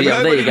civvies.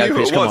 There you go,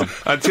 Chris, come on.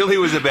 Until he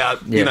was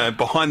about,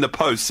 behind the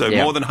post, so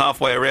more than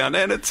halfway around.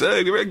 And it's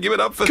give it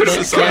up for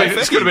Sasai Feki.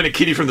 This could have been a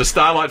kiddie from the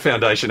Starlight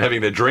Foundation having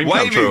their dream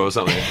come true or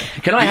something.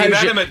 Can I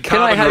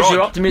hose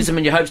your optimism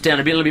and your hopes down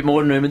a little bit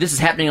more, Newman? This is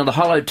happening on the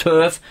hollow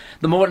turf,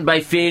 the Moreton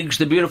Bay Figs,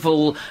 the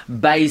beautiful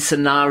bay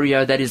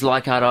scenario that is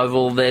Leichhardt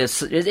Oval.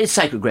 It's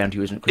sacred ground to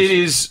you, isn't it, Chris? It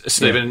is,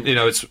 Stephen.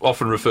 Yeah. It's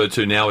often referred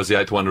to now as the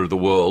eighth wonder of the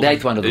world. The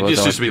eighth wonder of the world. It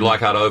just used to be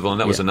Leichhardt Oval,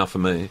 and that was enough for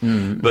me.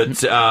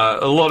 But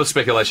a lot of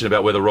speculation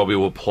about whether Robbie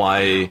will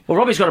play. Well,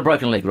 Robbie's got a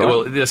broken leg, right?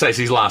 Well, they say it's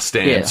his last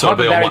stand. Yeah, so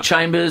hyperbaric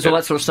chambers, all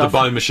that sort of stuff. The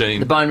bone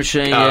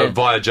machine.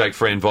 Via Jake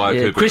Friend, via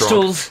Cooper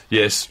Crystals.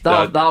 Yes.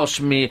 They'll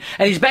smear.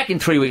 And he's back in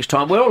 3 weeks'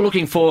 time. We're all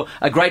looking for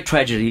a great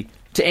tragedy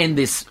to end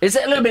this? Is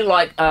it a little bit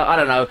like, I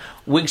don't know,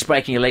 Winks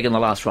breaking a leg in the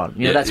last run?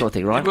 You know, that sort of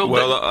thing, right?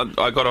 Well,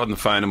 I got on the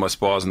phone to my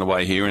spies on the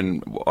way here,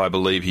 and I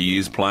believe he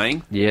is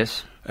playing.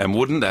 Yes. And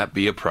wouldn't that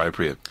be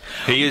appropriate?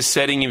 He is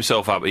setting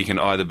himself up. He can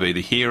either be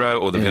the hero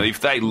or the villain. If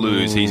they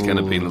lose, he's going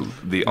to be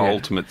the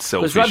ultimate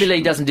selfish... Because rugby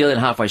league doesn't deal in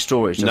halfway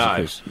stories,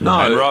 No.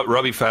 And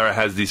Robbie Farah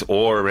has this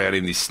aura around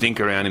him, this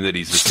stink around him that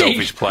he's a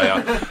selfish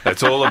player.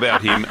 It's all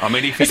about him. I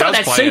mean, if he does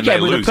play and they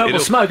lose... It's like that purple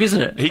smoke,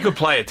 isn't it? He could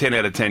play a 10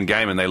 out of 10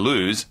 game and they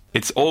lose.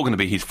 It's all going to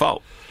be his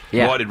fault.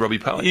 Yeah. Why did Robbie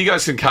play? You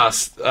guys can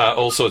cast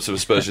all sorts of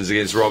aspersions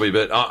against Robbie,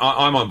 but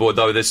I'm on board,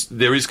 though.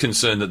 There is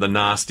concern that the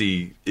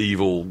nasty,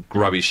 evil,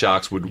 grubby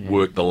Sharks would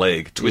work the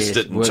leg, twist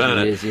it and turn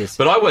it. Yes.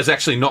 But I was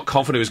actually not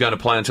confident he was going to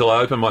play until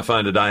I opened my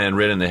phone today and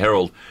read in the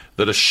Herald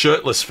that a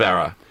shirtless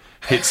Farah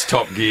hits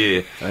top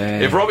gear.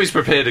 If Robbie's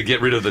prepared to get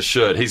rid of the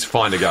shirt, he's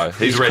fine to go.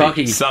 He's ready.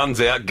 Cocky.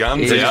 Sun's out,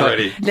 guns He's out.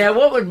 ready. Now,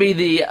 what would be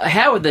the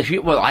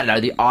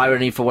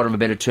irony, for want of a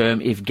better term,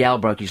 if Gal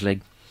broke his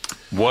leg?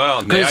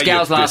 Well, now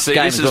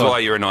this is why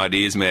you're an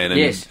ideas man. And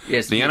yes.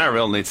 The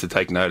NRL needs to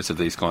take notice of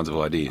these kinds of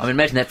ideas. I mean,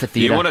 imagine that for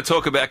theatre. You want to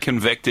talk about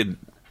convected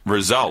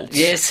results?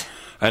 Yes.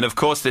 And of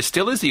course, there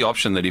still is the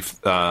option that if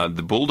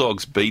the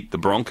Bulldogs beat the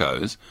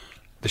Broncos,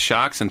 the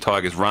Sharks and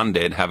Tigers run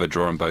dead, have a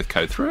draw, and both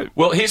go through.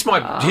 Well, here's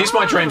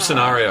my dream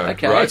scenario.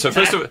 Okay. Right. So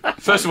first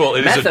of all,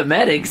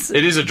 mathematics.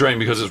 It is a dream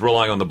because it's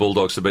relying on the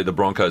Bulldogs to beat the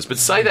Broncos. But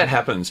say that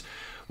happens.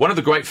 One of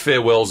the great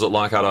farewells at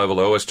Leichhardt Oval,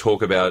 I always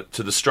talk about,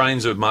 to the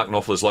strains of Mark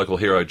Knopfler's local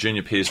hero,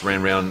 Junior Pearce,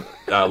 ran round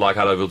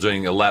Leichhardt Oval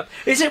doing a lap.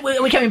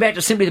 Are we coming back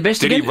to Simply the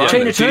Best again?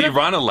 Did he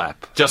run a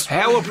lap? Just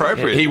how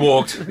appropriate. He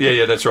walked.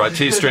 Yeah, that's right.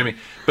 Tears streaming.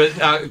 But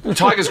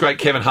Tigers great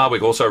Kevin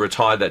Hardwick also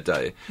retired that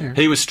day. Yeah.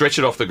 He was stretched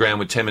off the ground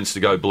with 10 minutes to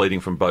go,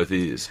 bleeding from both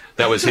ears.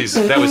 That was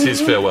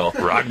his farewell.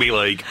 Rugby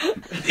league.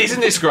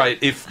 Isn't this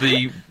great? If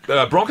the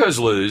Broncos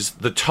lose,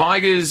 the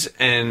Tigers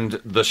and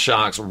the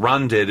Sharks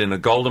run dead in a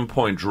golden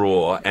point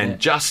draw, and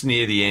just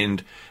near the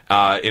end,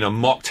 in a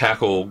mock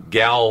tackle,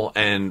 Gal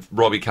and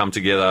Robbie come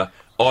together.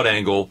 Odd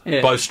angle,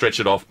 both stretch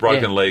it off,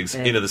 broken legs,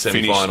 into the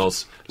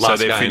semi-finals. So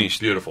they're finished.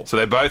 Beautiful. So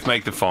they both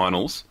make the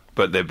finals,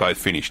 but they're both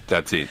finished.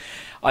 That's it.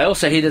 I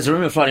also hear there's a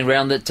rumour floating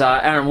around that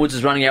Aaron Woods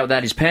is running out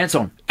without his pants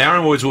on.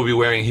 Aaron Woods will be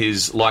wearing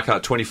his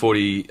Leichhardt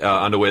 2040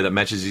 underwear that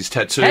matches his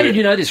tattoo. How did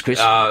you know this, Chris?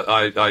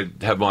 I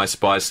have my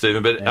spies,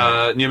 Stephen.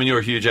 But Newman, you're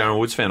a huge Aaron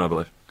Woods fan, I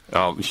believe.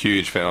 Oh,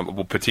 huge fan.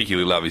 I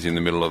particularly love he's in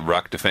the middle of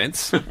ruck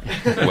defence,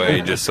 where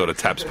he just sort of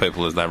taps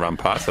people as they run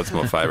past. That's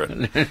my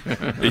favourite.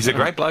 He's a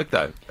great bloke,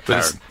 though.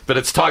 But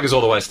it's Tigers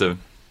all the way, Stephen.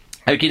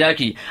 Okie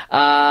dokie.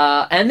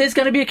 And there's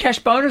going to be a cash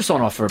bonus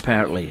on offer,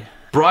 apparently.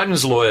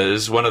 Bryden's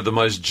lawyers, one of the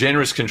most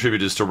generous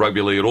contributors to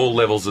rugby league at all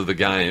levels of the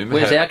game...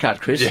 Where's our cut,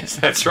 Chris? Yes,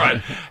 that's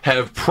right.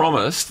 Have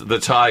promised the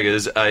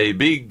Tigers a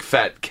big,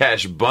 fat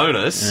cash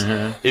bonus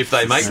if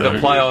they make the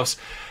playoffs.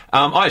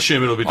 I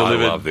assume it'll be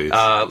delivered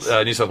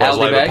New South Wales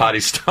Labor Party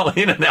style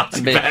in an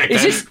Aldi bag.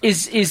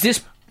 Is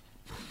this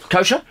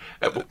kosher?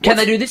 Can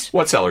they do this?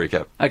 What salary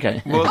cap?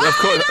 Okay. Well, of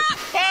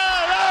course...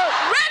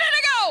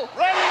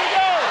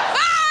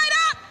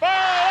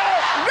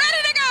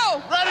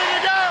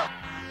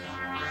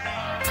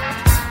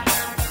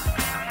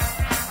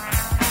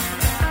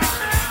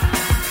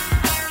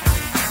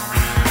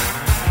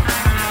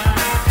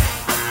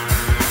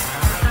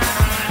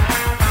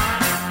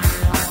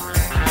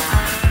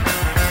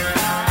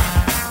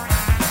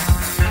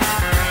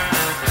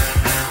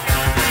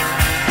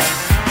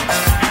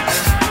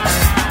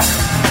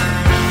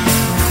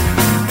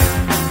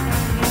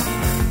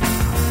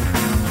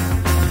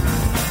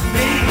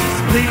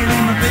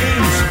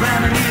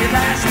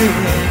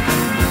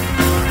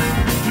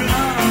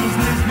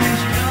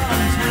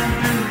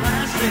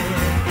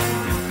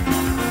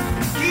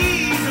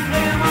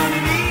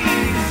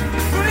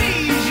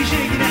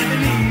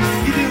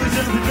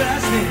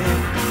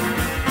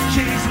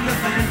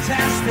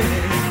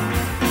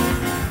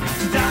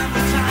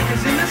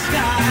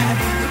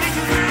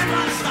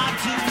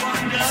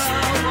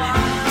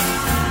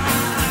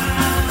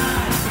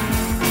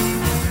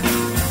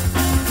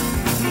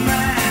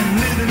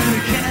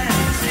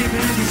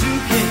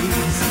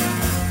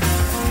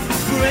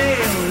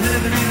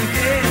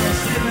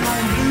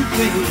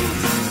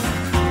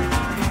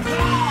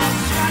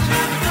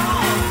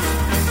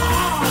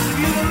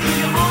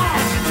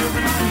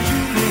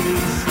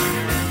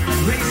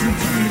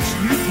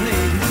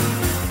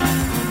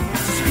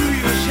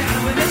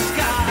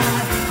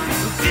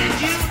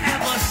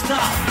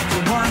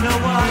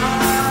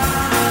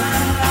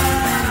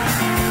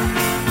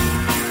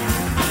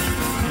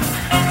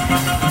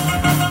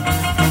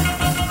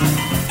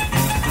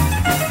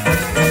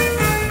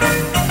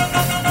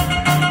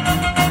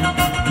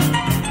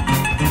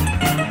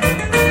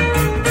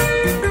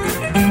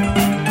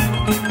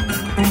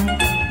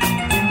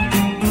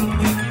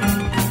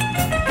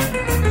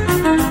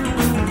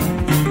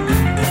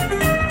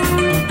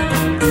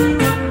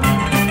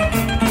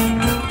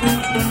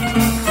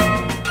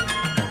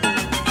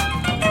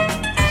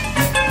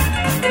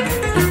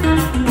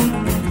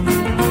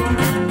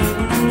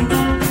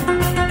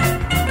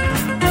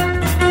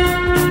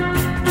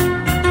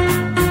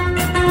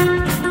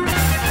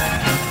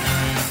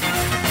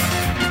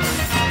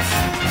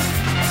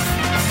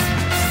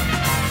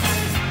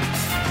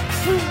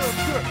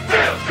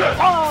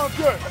 Sounds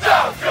good.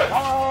 Sounds good.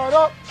 Hard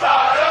up.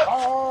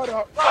 Hard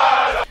up.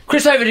 Hard up.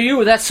 Chris, over to you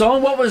with that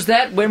song. What was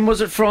that? When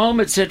was it from?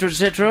 Etc.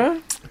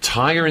 etc.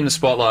 Tiger in the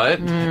Spotlight,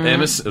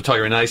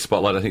 Tiger in a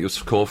Spotlight, I think it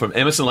was called, from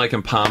Emerson, Lake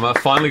and Palmer.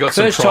 Finally got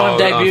First some time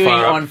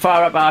debuting on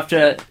Fire Up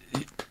after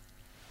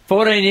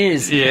 14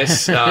 years.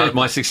 Yes,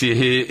 my 6th year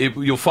here.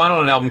 You'll find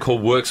on an album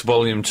called Works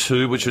Volume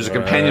 2, which was a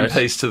companion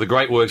piece to the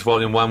Great Works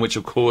Volume 1, which,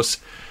 of course,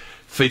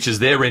 features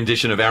their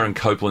rendition of Aaron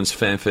Copland's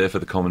Fanfare for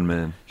the Common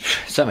Man.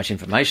 So much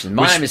information.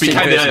 My name is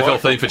became the AFL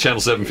theme for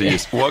Channel 7 for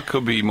years. What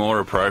could be more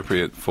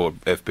appropriate for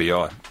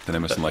FBI than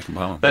Emerson, Lake and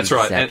Palmer? That's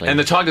right. And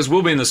the Tigers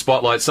will be in the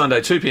spotlight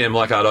Sunday, 2 p.m,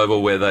 Leichhardt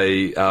Oval, where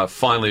they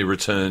finally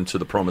return to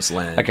the Promised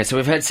Land. Okay, so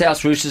we've had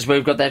South Roosters, where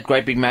we've got that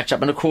great big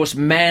matchup, and of course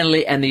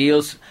Manly and the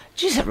Eels.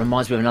 Geez, that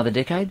reminds me of another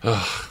decade.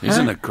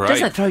 Isn't it great?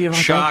 Doesn't that throw you right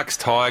Sharks,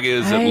 back?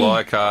 Tigers at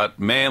Leichhardt,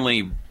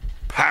 Manly,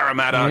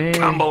 Parramatta,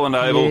 Cumberland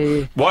Oval.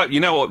 Yeah. What, you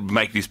know what would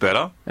make this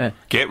better?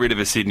 Get rid of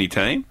a Sydney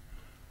team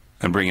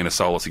and bring in a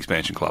Solus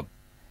expansion club.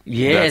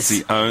 Yes.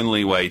 That's the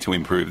only way to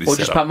improve this Or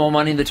just put more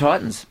money in the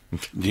Titans.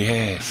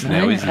 Yes.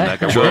 Now isn't that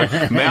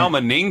good? Mal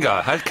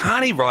Meninga.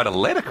 Can't he write a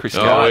letter, Chris?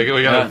 We're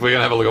going to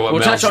have a look at what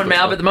We'll touch on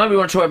Mal, but at the moment we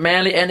want to talk about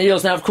Manly and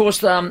Eels. Now, of course,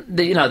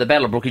 the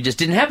Battle of Brookie just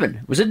didn't happen.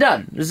 It was a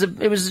dud.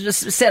 It was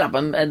just a set up,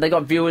 and they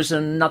got viewers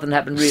and nothing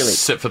happened really.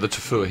 Except for the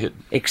Tafua hit.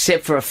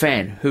 Except for a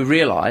fan who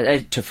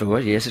realised...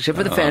 Tafua, yes. Except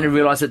for the fan who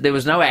realised that there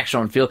was no action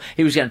on field.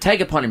 He was going to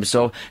take it upon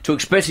himself to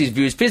express his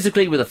views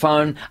physically with a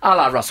phone, a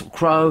la Russell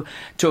Crowe,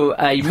 to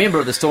a member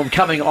of the Storm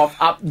coming off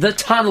up the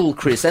tunnel,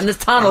 Chris. And the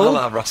tunnel... A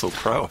la Russell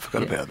Crowe. I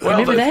forgot about that.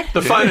 Remember that?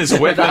 The phone is a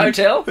weapon. The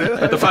hotel?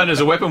 The phone is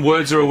a weapon.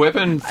 Words are a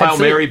weapon. Fail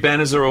Mary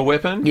banners are a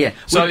weapon. Yeah.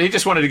 So he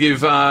just wanted to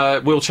give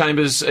Will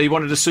Chambers... He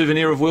wanted a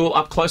souvenir of Will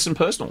up close and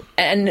personal.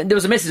 And there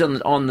was a message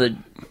on the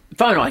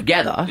phone, I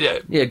gather.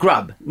 Yeah,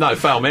 Grub. No,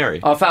 Fail Mary.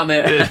 Oh, Fail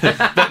Mary. Yeah.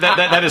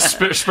 that is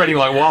spreading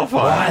like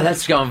wildfire. Wow,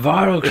 that's going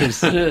viral,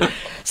 Chris.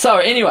 So,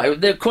 anyway,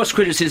 of course,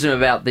 criticism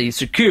about the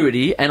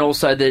security and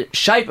also the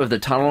shape of the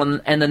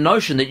tunnel and the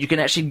notion that you can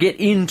actually get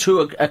into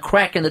a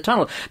crack in the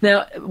tunnel.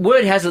 Now,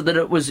 word has it that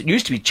it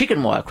used to be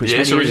chicken wire, Chris.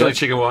 Yes, originally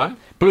chicken wire.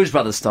 Blues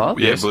Brothers style.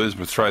 Yeah, Blues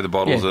would throw the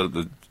bottles at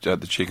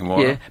the chicken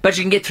wire. Yeah, but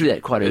you can get through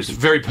that quite easily.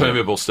 It's very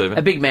permeable, Stephen.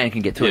 A big man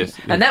can get through it.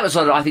 Yeah. And that was,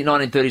 I think,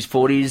 1930s,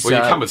 40s.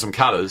 Well, you come with some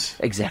cutters.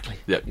 Exactly.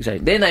 Yep.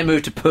 Exactly. Then they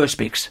moved to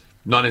Perspex.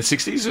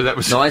 1960s, or that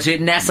was...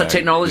 NASA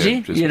technology,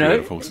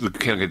 beautiful. The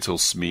can gets all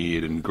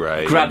smeared and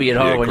grey. Grubby and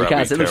horrible when you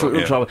can't. It looks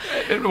horrible.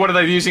 What are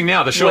they using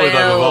now? Surely they've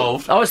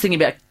evolved. I was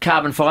thinking about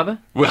carbon fibre.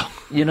 Well...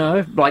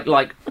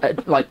 like I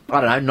don't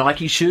know,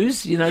 Nike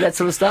shoes, that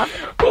sort of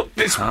stuff. Well,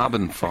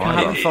 carbon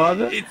fibre.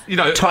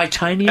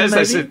 Titanium, as maybe?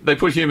 They said, they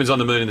put humans on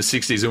the moon in the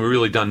 60s and we've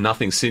really done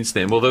nothing since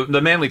then. Well,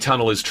 the Manly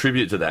Tunnel is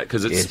tribute to that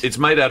because it's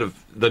made out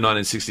of the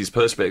 1960s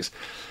Perspex.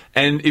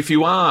 And if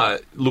you are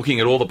looking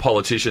at all the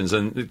politicians,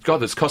 and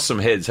God, it's cost some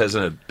heads,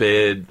 hasn't it?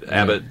 Baird,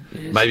 Abbott,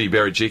 maybe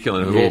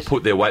Berejiklian, who've all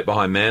put their weight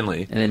behind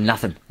Manly. And then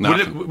nothing.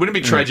 Wouldn't it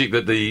be tragic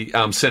that the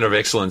Centre of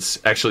Excellence,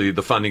 actually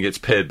the funding gets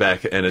pared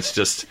back and it's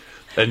just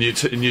a new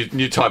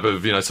type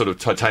of, sort of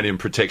titanium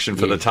protection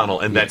for the tunnel,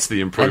 and that's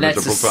the improvement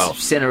of Brookvale.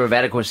 Centre of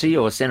adequacy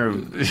or centre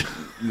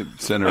of...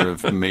 Centre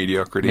of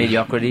mediocrity.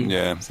 Mediocrity.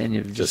 Yeah.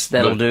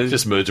 That'll do.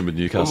 Just merge them with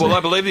Newcastle. Well,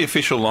 I believe the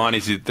official line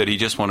is that he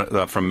just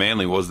wanted, from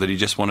Manly, was that he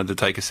just wanted to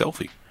take a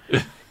selfie.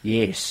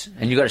 Yes,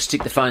 and you've got to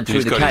stick the phone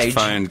through the cage. His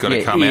phone got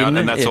to come out,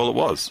 and that's all it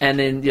was. And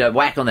then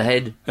whack on the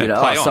head. Play on.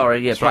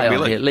 Play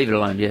on. Yeah, leave it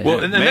alone. Yeah.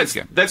 Well, and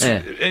that's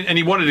and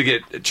he wanted to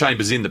get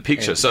Chambers in the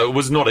picture, so it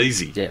was not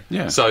easy.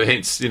 Yeah. So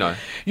hence, You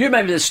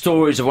remember the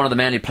stories of one of the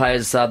Manly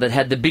players that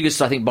had the biggest,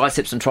 I think,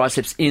 biceps and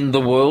triceps in the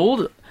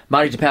world.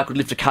 Marty Tapau could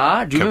lift a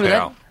car. Do you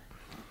remember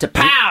that?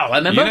 Tapau, I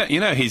remember.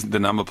 The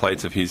number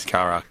plates of his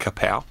car are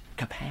Kapau.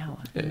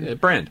 Kapau.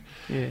 Brand.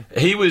 Yeah.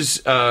 He was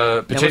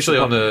potentially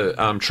on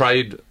the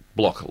trade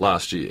block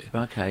last year.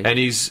 Okay. And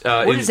he's...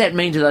 what does that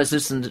mean to those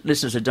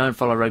listeners who don't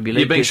follow rugby league?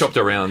 You're being shopped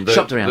around.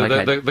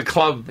 The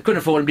club... They couldn't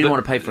afford him, didn't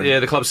want to pay for him.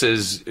 Yeah, the club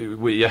says,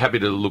 you're happy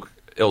to look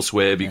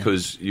elsewhere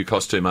because you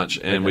cost too much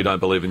and we don't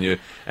believe in you,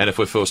 and if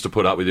we're forced to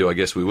put up with you, I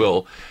guess we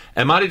will.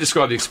 And Marty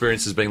described the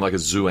experience as being like a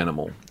zoo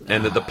animal,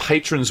 and that the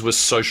patrons were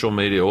social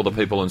media, all the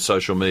people on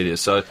social media.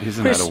 So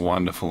isn't that a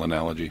wonderful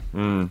analogy?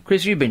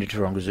 Chris, you've been to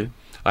Taronga Zoo.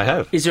 I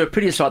have. Is there a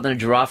prettier sight than a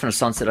giraffe and a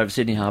sunset over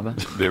Sydney Harbour?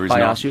 There is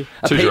I ask you.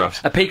 Two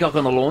giraffes. A peacock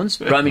on the lawns,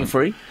 roaming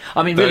free.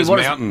 I mean, those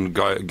really, mountain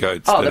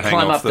goats that that hang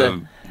climb off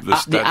up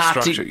the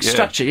Arctic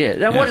structure. Yeah.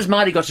 Now, what has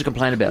Marty got to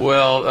complain about?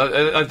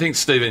 Well, I think,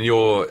 Stephen,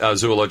 your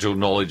zoological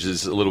knowledge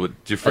is a little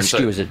bit different.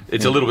 Askew, is it?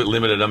 It's a little bit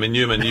limited. I mean,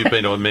 Newman, you've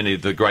been to many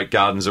of the great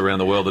gardens around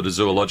the world that are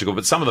zoological,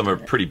 but some of them are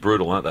pretty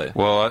brutal, aren't they?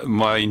 Well,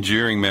 my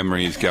enduring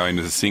memory is going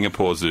to the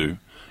Singapore Zoo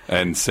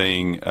and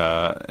seeing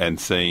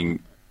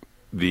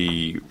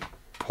the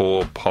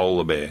poor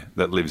polar bear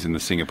that lives in the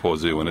Singapore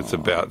Zoo, and it's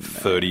about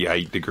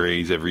 38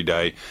 degrees every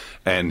day,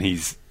 and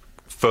his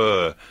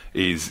fur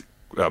is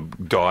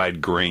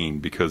dyed green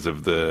because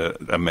of the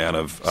amount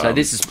of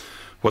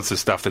What's the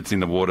stuff that's in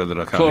the water that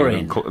I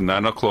can't Chlorine. No,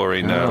 not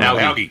chlorine.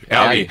 Algae.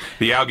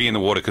 The algae in the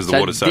water because the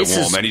water's so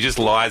warm. And he just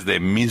lies there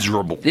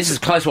miserable. This is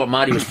close to what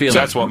Marty was feeling. So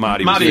that's what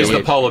Marty was Marty feeling. is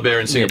the polar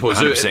bear in Singapore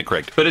Zoo. 100%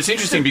 correct. But it's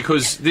interesting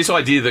because this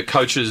idea that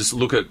coaches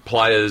look at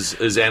players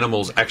as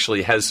animals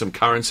actually has some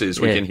currencies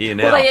we can hear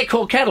now. Well, they get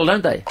called cattle,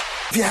 don't they?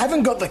 If you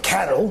haven't got the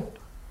cattle,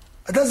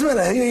 it doesn't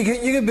matter who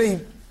you could be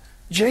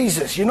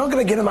Jesus. You're not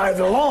going to get them over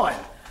the line.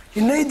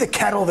 You need the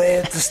cattle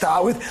there to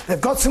start with. They've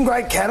got some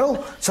great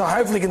cattle, so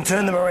hopefully can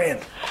turn them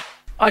around.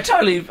 I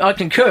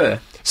concur.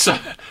 So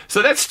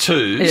that's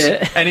twos,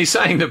 and he's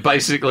saying that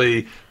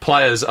basically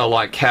players are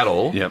like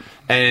cattle,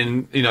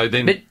 and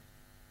then. But,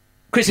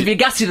 Chris, if you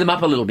gussy them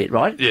up a little bit,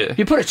 right? Yeah.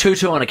 You put a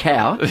tutu on a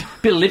cow,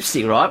 bit of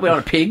lipstick, right? We're on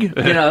a pig,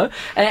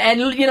 and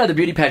you know the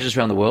beauty pageants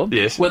around the world,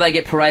 yes, where they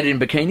get paraded in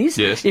bikinis.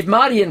 Yes. If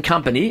Marty and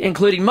company,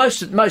 including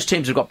most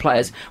teams have got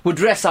players, would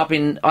dress up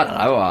in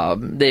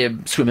their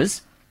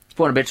swimmers.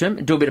 Want a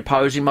bit do a bit of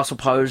posing, muscle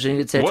posing,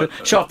 etc.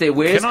 Show off their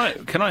wares.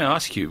 Can I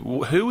ask you,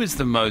 who is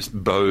the most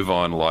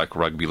bovine-like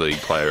rugby league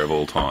player of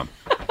all time?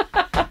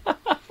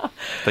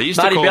 They used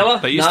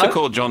to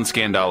call John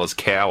Scandalis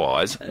Cow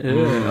Eyes.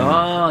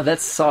 Oh,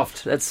 that's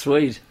soft. That's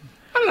sweet.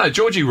 I don't know,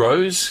 Georgie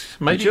Rose,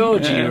 maybe?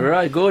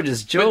 Rose,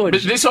 gorgeous George.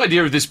 But this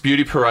idea of this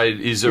beauty parade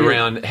is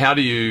around how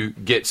do you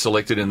get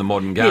selected in the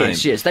modern game?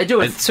 Yes. They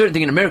do a certain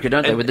thing in America,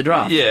 don't they, with the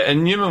draft? Yeah,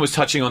 and Newman was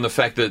touching on the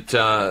fact that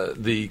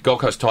the Gold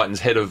Coast Titans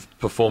head of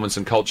performance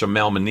and culture,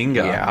 Mal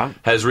Meninga,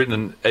 has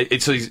written...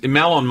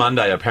 Mal on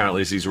Monday,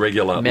 apparently, is his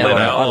regular letter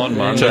on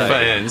Monday. To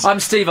fans. I'm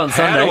Steve on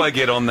Sunday. How do I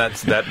get on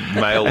that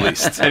mail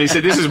list? And he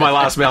said, this is my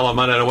last Mal on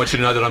Monday, and I want you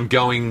to know that I'm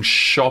going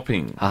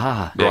shopping.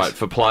 Yes.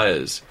 For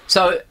players.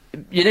 So...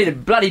 You need a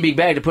bloody big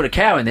bag to put a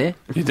cow in there.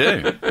 You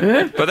do.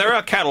 But there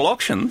are cattle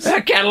auctions.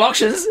 Cattle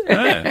auctions.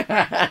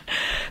 Yeah.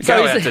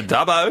 Go out to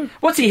Dubbo.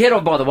 What's he head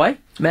of, by the way,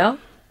 Mal?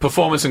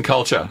 Performance and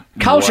culture.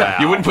 Culture. Wow.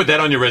 You wouldn't put that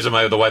on your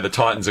resume the way the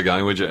Titans are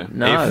going, would you?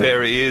 No. If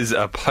there is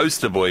a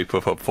poster boy for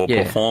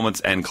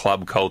performance and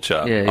club culture,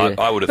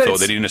 I would have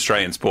thought that in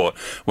Australian sport,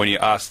 when you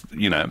ask,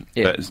 you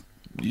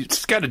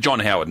just go to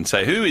John Howard and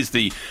say, who is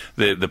the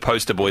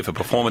poster boy for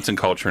performance and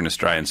culture in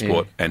Australian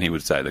sport? And he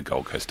would say the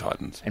Gold Coast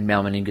Titans. And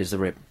Mal Meninga's the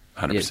rep.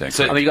 100%.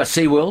 So, you've got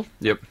SeaWorld.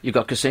 Yep. You've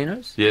got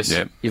casinos. Yes.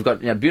 Yep. You've got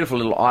beautiful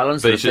little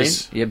islands.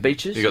 Beaches.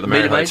 Beaches. You've got the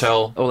Marriott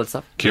Hotel. All that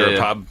stuff. Kira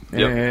Pub.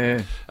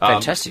 Yep.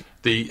 Fantastic.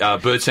 The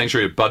bird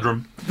sanctuary of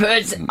Budrum.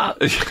 Birds.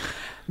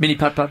 Mini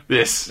putt-putt.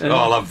 Yes. I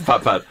love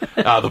putt-putt.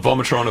 The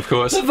Vomitron, of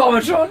course. The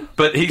Vomitron.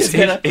 But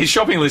his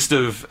shopping list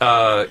of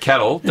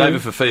cattle,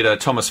 David Fafita,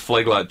 Thomas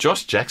Flegler,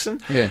 Josh Jackson,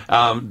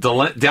 Dallin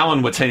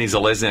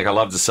Watini-Zalesniak, I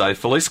love to say,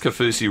 Felice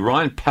Kafusi,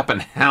 Ryan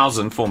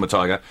Pappenhausen, former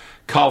Tiger,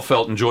 Kyle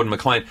Felton, Jordan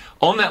McLean.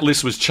 On that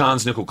list was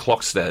Chance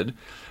Nickel-Klokstad.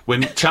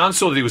 When Chance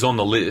saw that he was on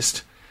the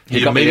list...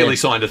 He immediately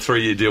signed a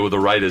 3-year deal with the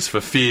Raiders for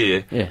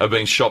fear of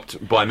being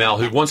shopped by Mal,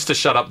 who wants to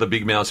shut up the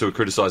big mouths who are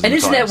criticising And the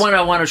isn't Titans. that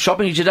 101 of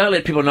shopping? You don't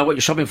let people know what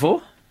you're shopping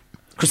for?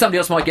 Because somebody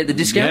else might get the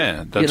discount.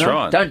 Yeah, that's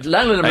right. Don't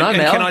let them know,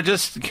 Mel.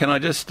 Can I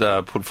just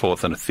put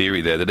forth a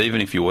theory there that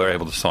even if you were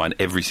able to sign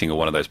every single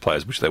one of those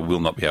players, which they will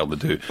not be able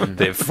to do,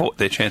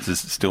 their chances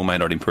still may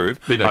not improve.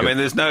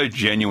 There's no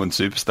genuine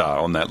superstar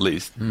on that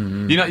list.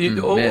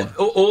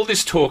 All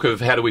this talk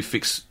of how do we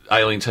fix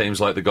ailing teams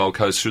like the Gold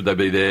Coast, should they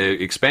be there,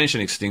 expansion,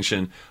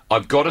 extinction,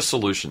 I've got a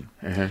solution.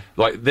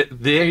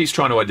 There he's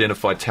trying to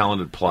identify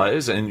talented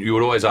players, and you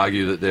would always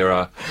argue that there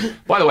are...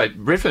 By the way,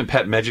 Redfern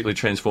Pat magically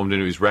transformed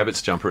into his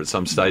Rabbits jumper at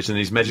some stage, and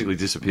he's magically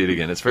disappeared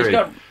again. It's very...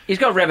 He's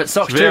got rabbit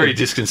socks, very too.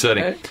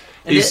 disconcerting.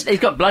 He's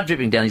got blood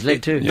dripping down his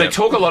leg, too. They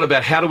talk a lot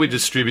about how do we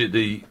distribute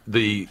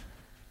the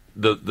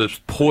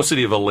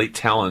paucity of elite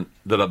talent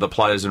that are the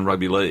players in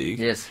rugby league.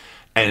 Yes.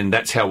 And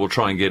that's how we'll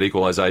try and get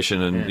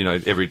equalisation,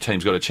 and every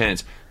team's got a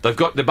chance. They're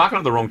barking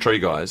up the wrong tree,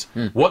 guys.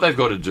 What they've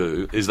got to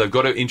do is they've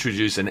got to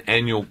introduce an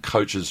annual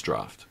coaches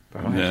draft.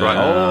 Right.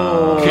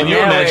 Oh, can you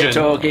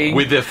imagine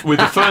with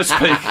the first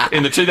pick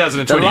in the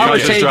 2020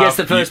 coaches draft, gets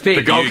the first pick.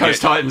 The Gold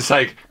Coast Titans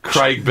take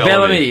Craig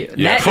Bellamy.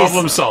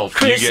 Problem solved.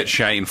 Chris, you get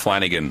Shane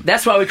Flanagan.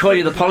 That's why we call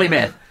you the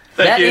polymath.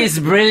 That is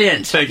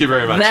brilliant. Thank you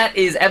very much. That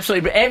is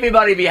absolutely brilliant.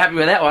 Everybody be happy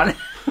with that one.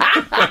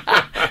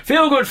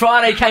 Feel Good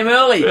Friday came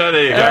early. Yeah,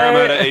 there you go.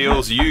 Parramatta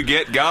Eels, you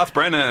get Garth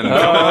Brennan.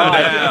 Come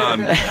on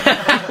down.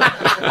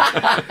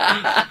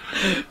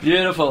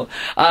 Beautiful.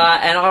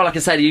 And all I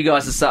can say to you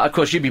guys is, of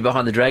course, you'd be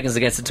behind the Dragons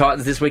against the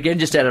Titans this weekend,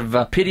 just out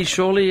of pity,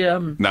 surely?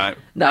 No.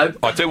 No.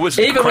 It was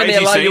even when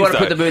they're low, you want to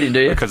put the boot in,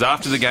 do you? Because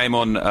after the game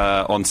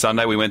on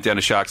Sunday, we went down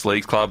to Sharks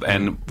Leagues Club,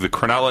 and the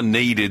Cronulla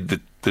needed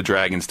the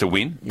Dragons to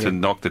win, to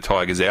knock the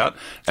Tigers out,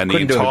 and the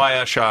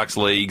entire Sharks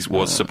Leagues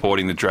was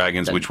supporting the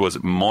Dragons, which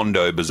was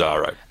Mondo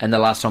Bizarro. And the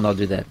last time they'll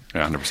do that.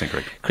 100%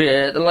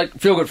 correct.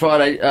 Feel Good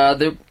Friday,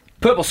 the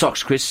Purple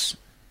Socks, Chris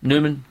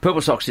Newman, Purple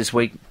Socks this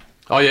week.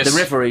 Oh, yes. The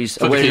referees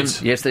for are the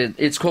kids. Yes,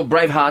 it's called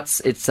Brave Hearts.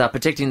 It's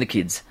protecting the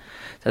kids.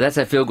 So that's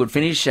our Feel Good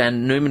finish.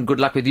 And Newman, good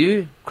luck with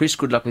you. Chris,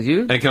 good luck with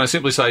you. And can I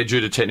simply say, due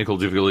to technical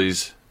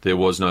difficulties, there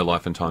was no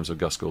Life and Times of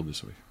Gus Gould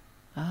this week.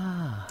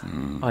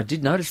 I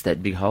did notice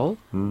that big hole.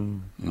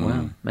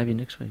 Wow, maybe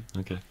next week.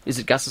 Okay. Is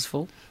it Gus's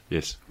fault?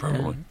 Yes.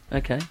 Probably.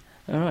 Okay.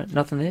 All right,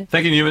 nothing there?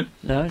 Thank you, Newman.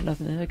 No,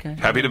 nothing there, okay.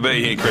 Happy to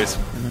be here, Chris.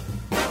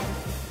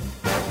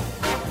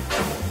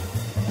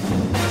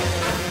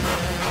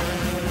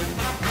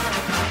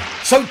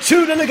 So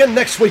tune in again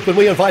next week when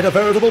we invite a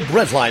veritable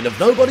breadline of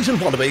nobodies and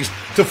wannabes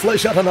to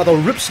flesh out another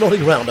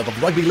rip-snorting roundup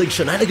of rugby league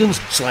shenanigans,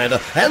 slander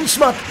and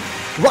smut,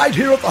 right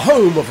here at the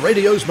home of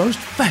radio's most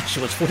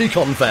fatuous footy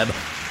confab.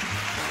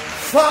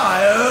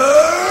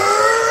 Fire!